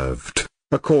deserved,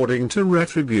 according to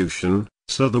retribution.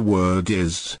 So the word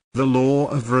is, the law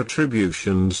of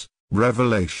retributions,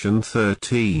 Revelation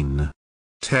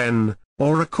 13:10,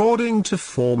 or according to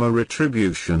former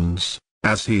retributions,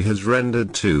 as he has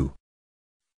rendered to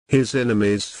his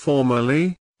enemies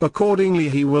formerly, accordingly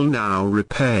he will now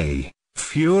repay,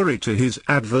 fury to his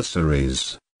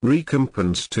adversaries,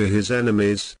 recompense to his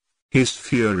enemies. His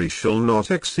fury shall not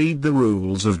exceed the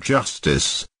rules of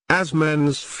justice, as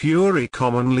men's fury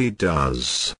commonly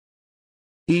does.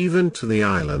 Even to the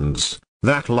islands,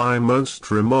 that lie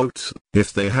most remote,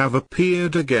 if they have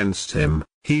appeared against him,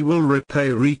 he will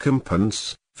repay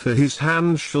recompense, for his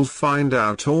hand shall find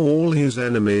out all his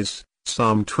enemies,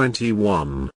 Psalm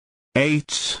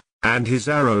 21:8, and his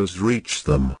arrows reach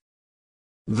them.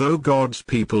 Though God's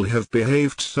people have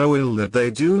behaved so ill that they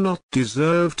do not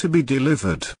deserve to be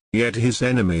delivered, yet his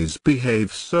enemies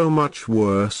behave so much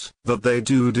worse that they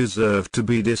do deserve to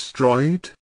be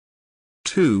destroyed.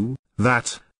 2.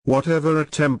 That, whatever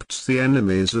attempts the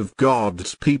enemies of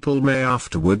God's people may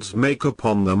afterwards make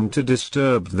upon them to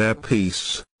disturb their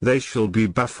peace, they shall be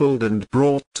baffled and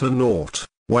brought to naught,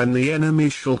 when the enemy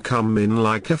shall come in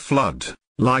like a flood,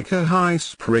 like a high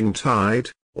spring tide,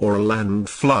 or a land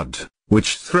flood,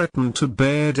 which threaten to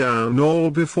bear down all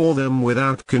before them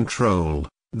without control.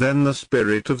 Then the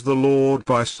Spirit of the Lord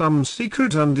by some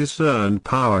secret undiscerned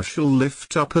power shall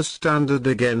lift up a standard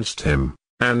against him,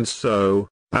 and so,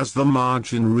 as the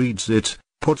margin reads it,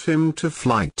 put him to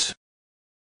flight.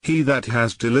 He that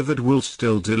has delivered will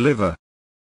still deliver.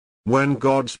 When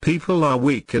God's people are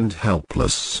weak and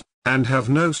helpless, and have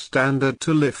no standard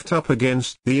to lift up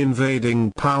against the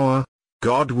invading power,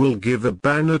 God will give a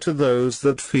banner to those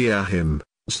that fear him,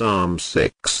 Psalm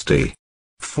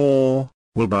 60:4,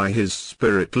 will by his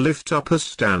Spirit lift up a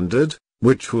standard,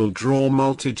 which will draw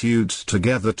multitudes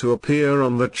together to appear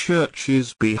on the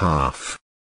church's behalf.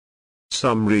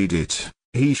 Some read it,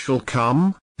 he shall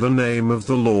come, the name of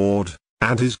the Lord,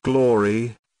 and his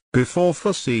glory, before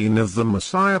foreseen of the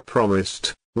Messiah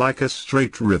promised, like a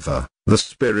straight river, the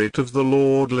Spirit of the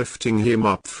Lord lifting him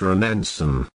up for an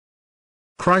ensign.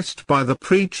 Christ by the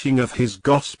preaching of his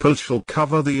gospel shall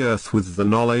cover the earth with the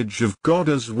knowledge of God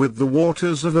as with the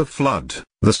waters of a flood,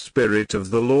 the Spirit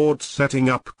of the Lord setting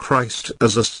up Christ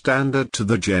as a standard to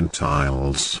the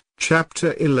Gentiles.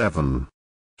 Chapter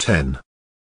 11:10.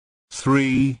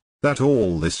 3. That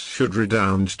all this should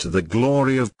redound to the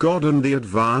glory of God and the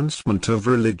advancement of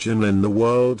religion in the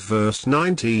world. Verse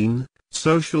 19,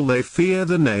 so shall they fear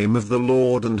the name of the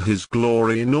Lord and his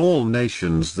glory in all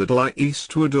nations that lie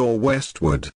eastward or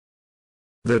westward.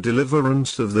 The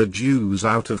deliverance of the Jews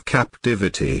out of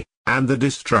captivity, and the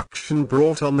destruction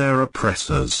brought on their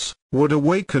oppressors, would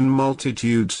awaken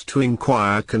multitudes to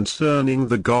inquire concerning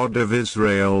the God of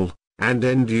Israel, and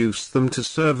induce them to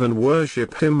serve and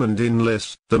worship him and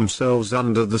enlist themselves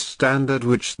under the standard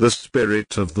which the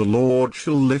Spirit of the Lord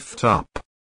shall lift up.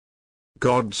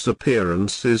 God's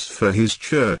appearances for his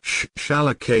church shall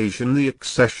occasion the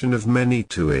accession of many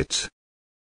to it.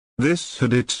 This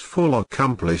had its full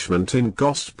accomplishment in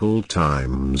gospel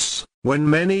times, when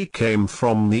many came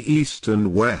from the east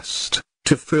and west,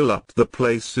 to fill up the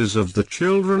places of the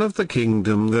children of the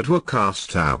kingdom that were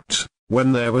cast out,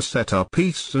 when there were set up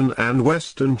eastern and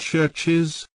western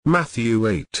churches. Matthew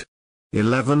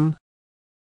 8:11.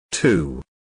 2.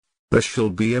 There shall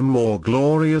be a more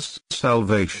glorious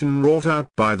salvation wrought out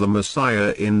by the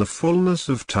Messiah in the fullness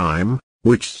of time,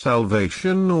 which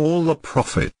salvation all the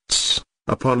prophets,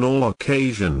 upon all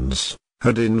occasions,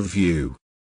 had in view.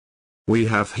 We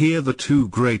have here the two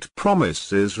great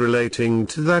promises relating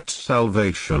to that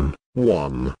salvation.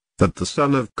 1. That the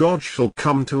Son of God shall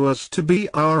come to us to be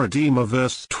our Redeemer.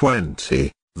 Verse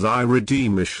 20, thy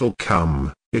Redeemer shall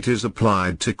come, it is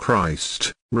applied to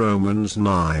Christ. Romans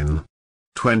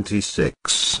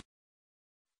 9:26.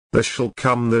 There shall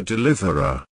come the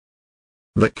Deliverer,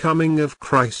 The coming of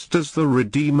Christ as the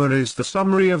Redeemer is the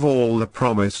summary of all the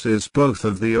promises both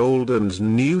of the Old and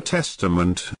New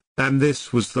Testament, and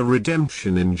this was the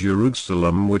redemption in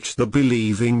Jerusalem which the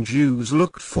believing Jews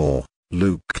looked for.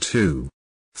 Luke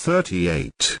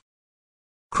 2:38.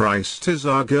 Christ is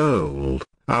our goal,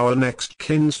 our next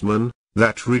kinsman,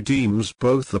 that redeems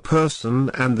both the person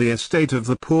and the estate of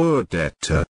the poor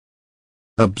debtor.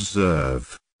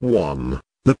 Observe, 1.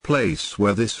 The place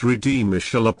where this Redeemer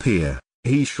shall appear.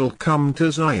 He shall come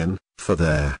to Zion, for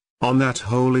there, on that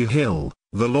holy hill,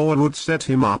 the Lord would set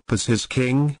him up as his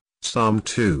king. Psalm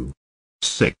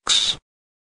 2:6.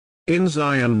 In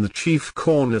Zion the chief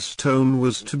cornerstone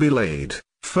was to be laid.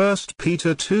 1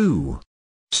 Peter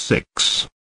 2:6.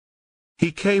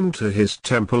 He came to his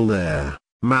temple there.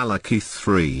 Malachi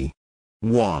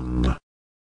 3:1.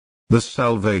 The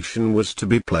salvation was to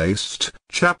be placed.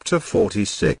 Chapter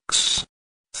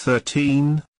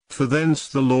 46:13. For thence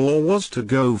the law was to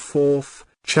go forth.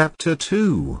 Chapter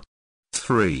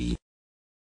 2:3.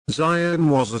 Zion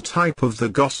was a type of the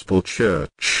gospel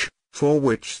church, for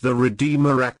which the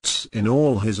Redeemer acts in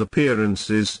all his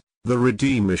appearances. The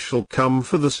Redeemer shall come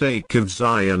for the sake of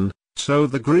Zion, so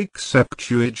the Greek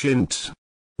Septuagint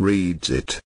reads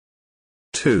it.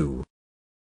 2.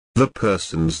 The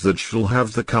persons that shall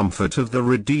have the comfort of the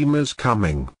Redeemer's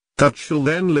coming, that shall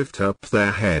then lift up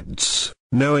their heads,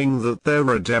 knowing that their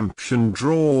redemption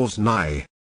draws nigh.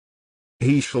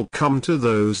 He shall come to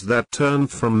those that turn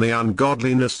from the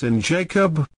ungodliness in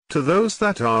Jacob, to those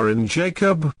that are in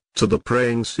Jacob, to the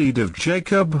praying seed of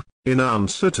Jacob, in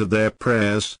answer to their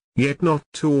prayers, yet not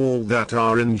to all that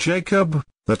are in Jacob,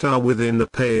 that are within the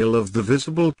pale of the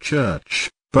visible church,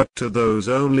 but to those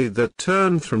only that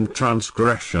turn from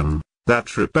transgression,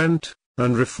 that repent,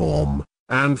 and reform,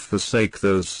 and forsake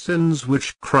those sins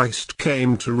which Christ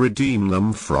came to redeem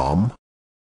them from.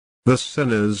 The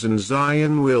sinners in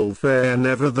Zion will fare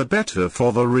never the better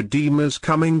for the Redeemer's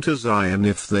coming to Zion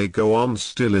if they go on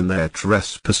still in their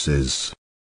trespasses.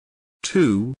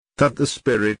 2. That the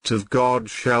Spirit of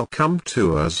God shall come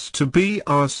to us to be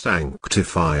our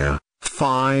sanctifier.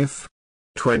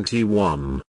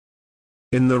 5:21.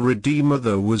 In the Redeemer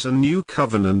there was a new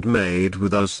covenant made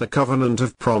with us, a covenant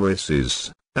of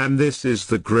promises, and this is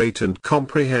the great and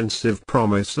comprehensive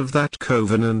promise of that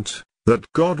covenant,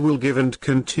 that God will give and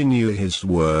continue his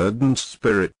word and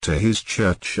Spirit to his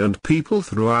church and people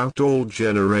throughout all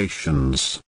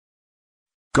generations.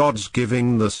 God's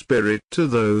giving the Spirit to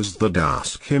those that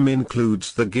ask him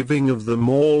includes the giving of them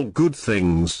all good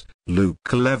things. Luke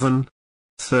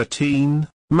 11:13,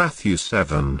 Matthew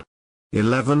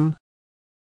 7:11.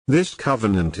 This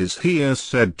covenant is here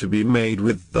said to be made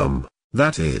with them,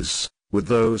 that is, with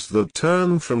those that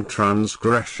turn from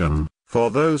transgression, for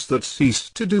those that cease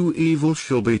to do evil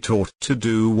shall be taught to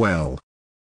do well.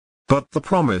 But the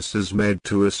promise is made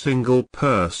to a single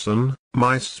person,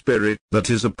 my Spirit that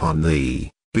is upon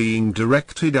thee, being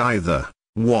directed either,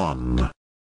 1.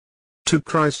 To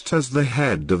Christ as the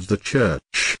head of the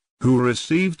church, who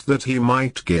received that he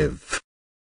might give.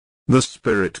 The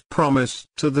Spirit promised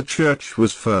to the church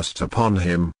was first upon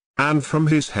him, and from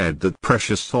his head that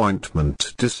precious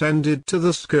ointment descended to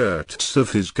the skirts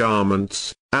of his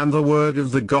garments, and the word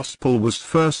of the gospel was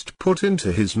first put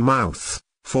into his mouth,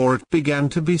 for it began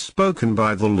to be spoken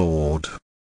by the Lord.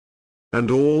 And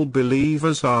all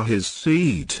believers are his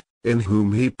seed, in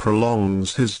whom he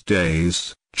prolongs his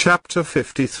days. Chapter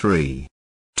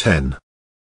 53:10.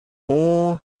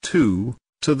 Or, 2,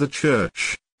 to the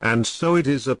church. And so it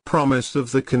is a promise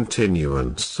of the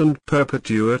continuance and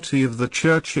perpetuity of the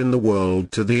church in the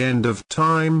world to the end of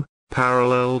time,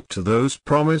 parallel to those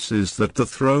promises that the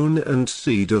throne and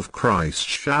seed of Christ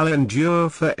shall endure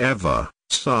forever.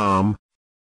 Psalm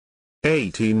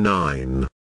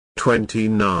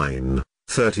 89:29,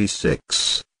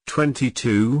 36,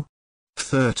 22,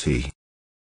 30.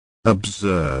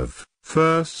 Observe,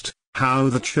 first, how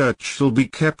the church shall be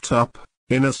kept up,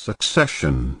 in a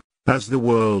succession, as the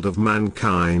world of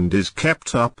mankind is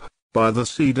kept up, by the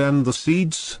seed and the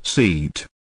seed's seed.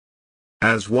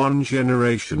 As one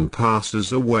generation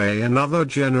passes away another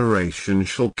generation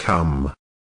shall come.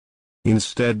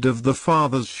 Instead of the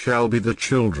fathers shall be the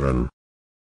children.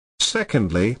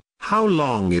 Secondly, how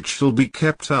long it shall be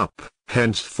kept up,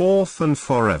 henceforth and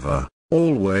forever,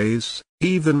 always,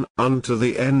 even unto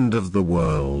the end of the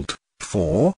world.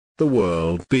 For, the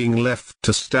world being left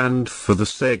to stand for the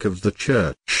sake of the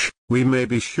church, we may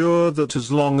be sure that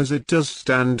as long as it does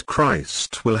stand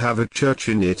Christ will have a church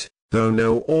in it, though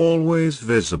no always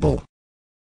visible.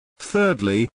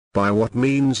 Thirdly, by what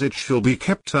means it shall be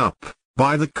kept up,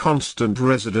 by the constant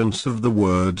residence of the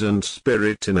Word and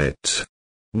Spirit in it.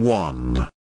 1.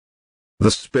 The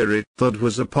Spirit that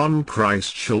was upon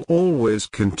Christ shall always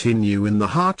continue in the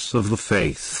hearts of the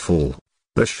faithful.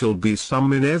 There shall be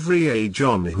some in every age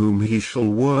on whom he shall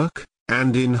work,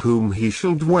 and in whom he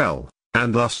shall dwell,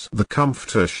 and thus the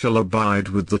Comforter shall abide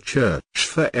with the church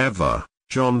forever.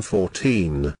 John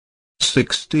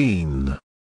 14:16.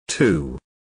 2.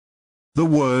 The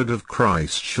word of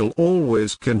Christ shall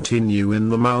always continue in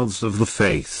the mouths of the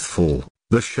faithful.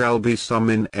 There shall be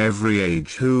some in every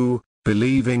age who,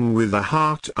 believing with the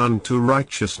heart unto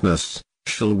righteousness,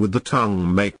 shall with the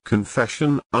tongue make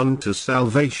confession unto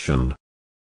salvation.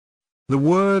 The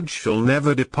word shall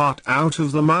never depart out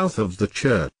of the mouth of the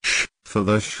church, for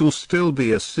there shall still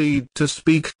be a seed to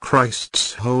speak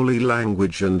Christ's holy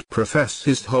language and profess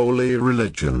his holy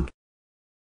religion.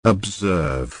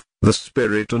 Observe, the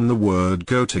Spirit and the Word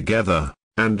go together,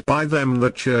 and by them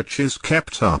the church is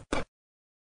kept up.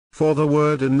 For the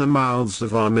word in the mouths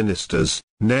of our ministers,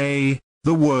 nay,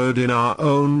 the word in our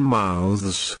own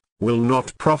mouths, will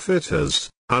not profit us,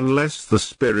 unless the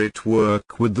Spirit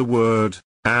work with the word,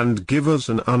 and give us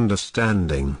an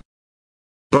understanding.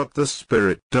 But the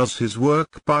Spirit does his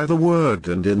work by the word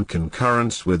and in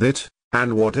concurrence with it,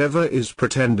 and whatever is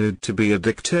pretended to be a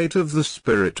dictate of the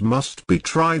Spirit must be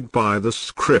tried by the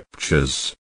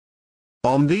Scriptures.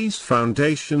 On these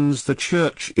foundations the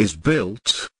church is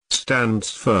built,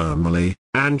 stands firmly,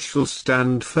 and shall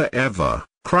stand forever,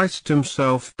 Christ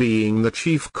himself being the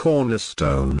chief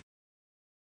cornerstone.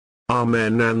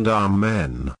 Amen and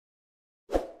Amen.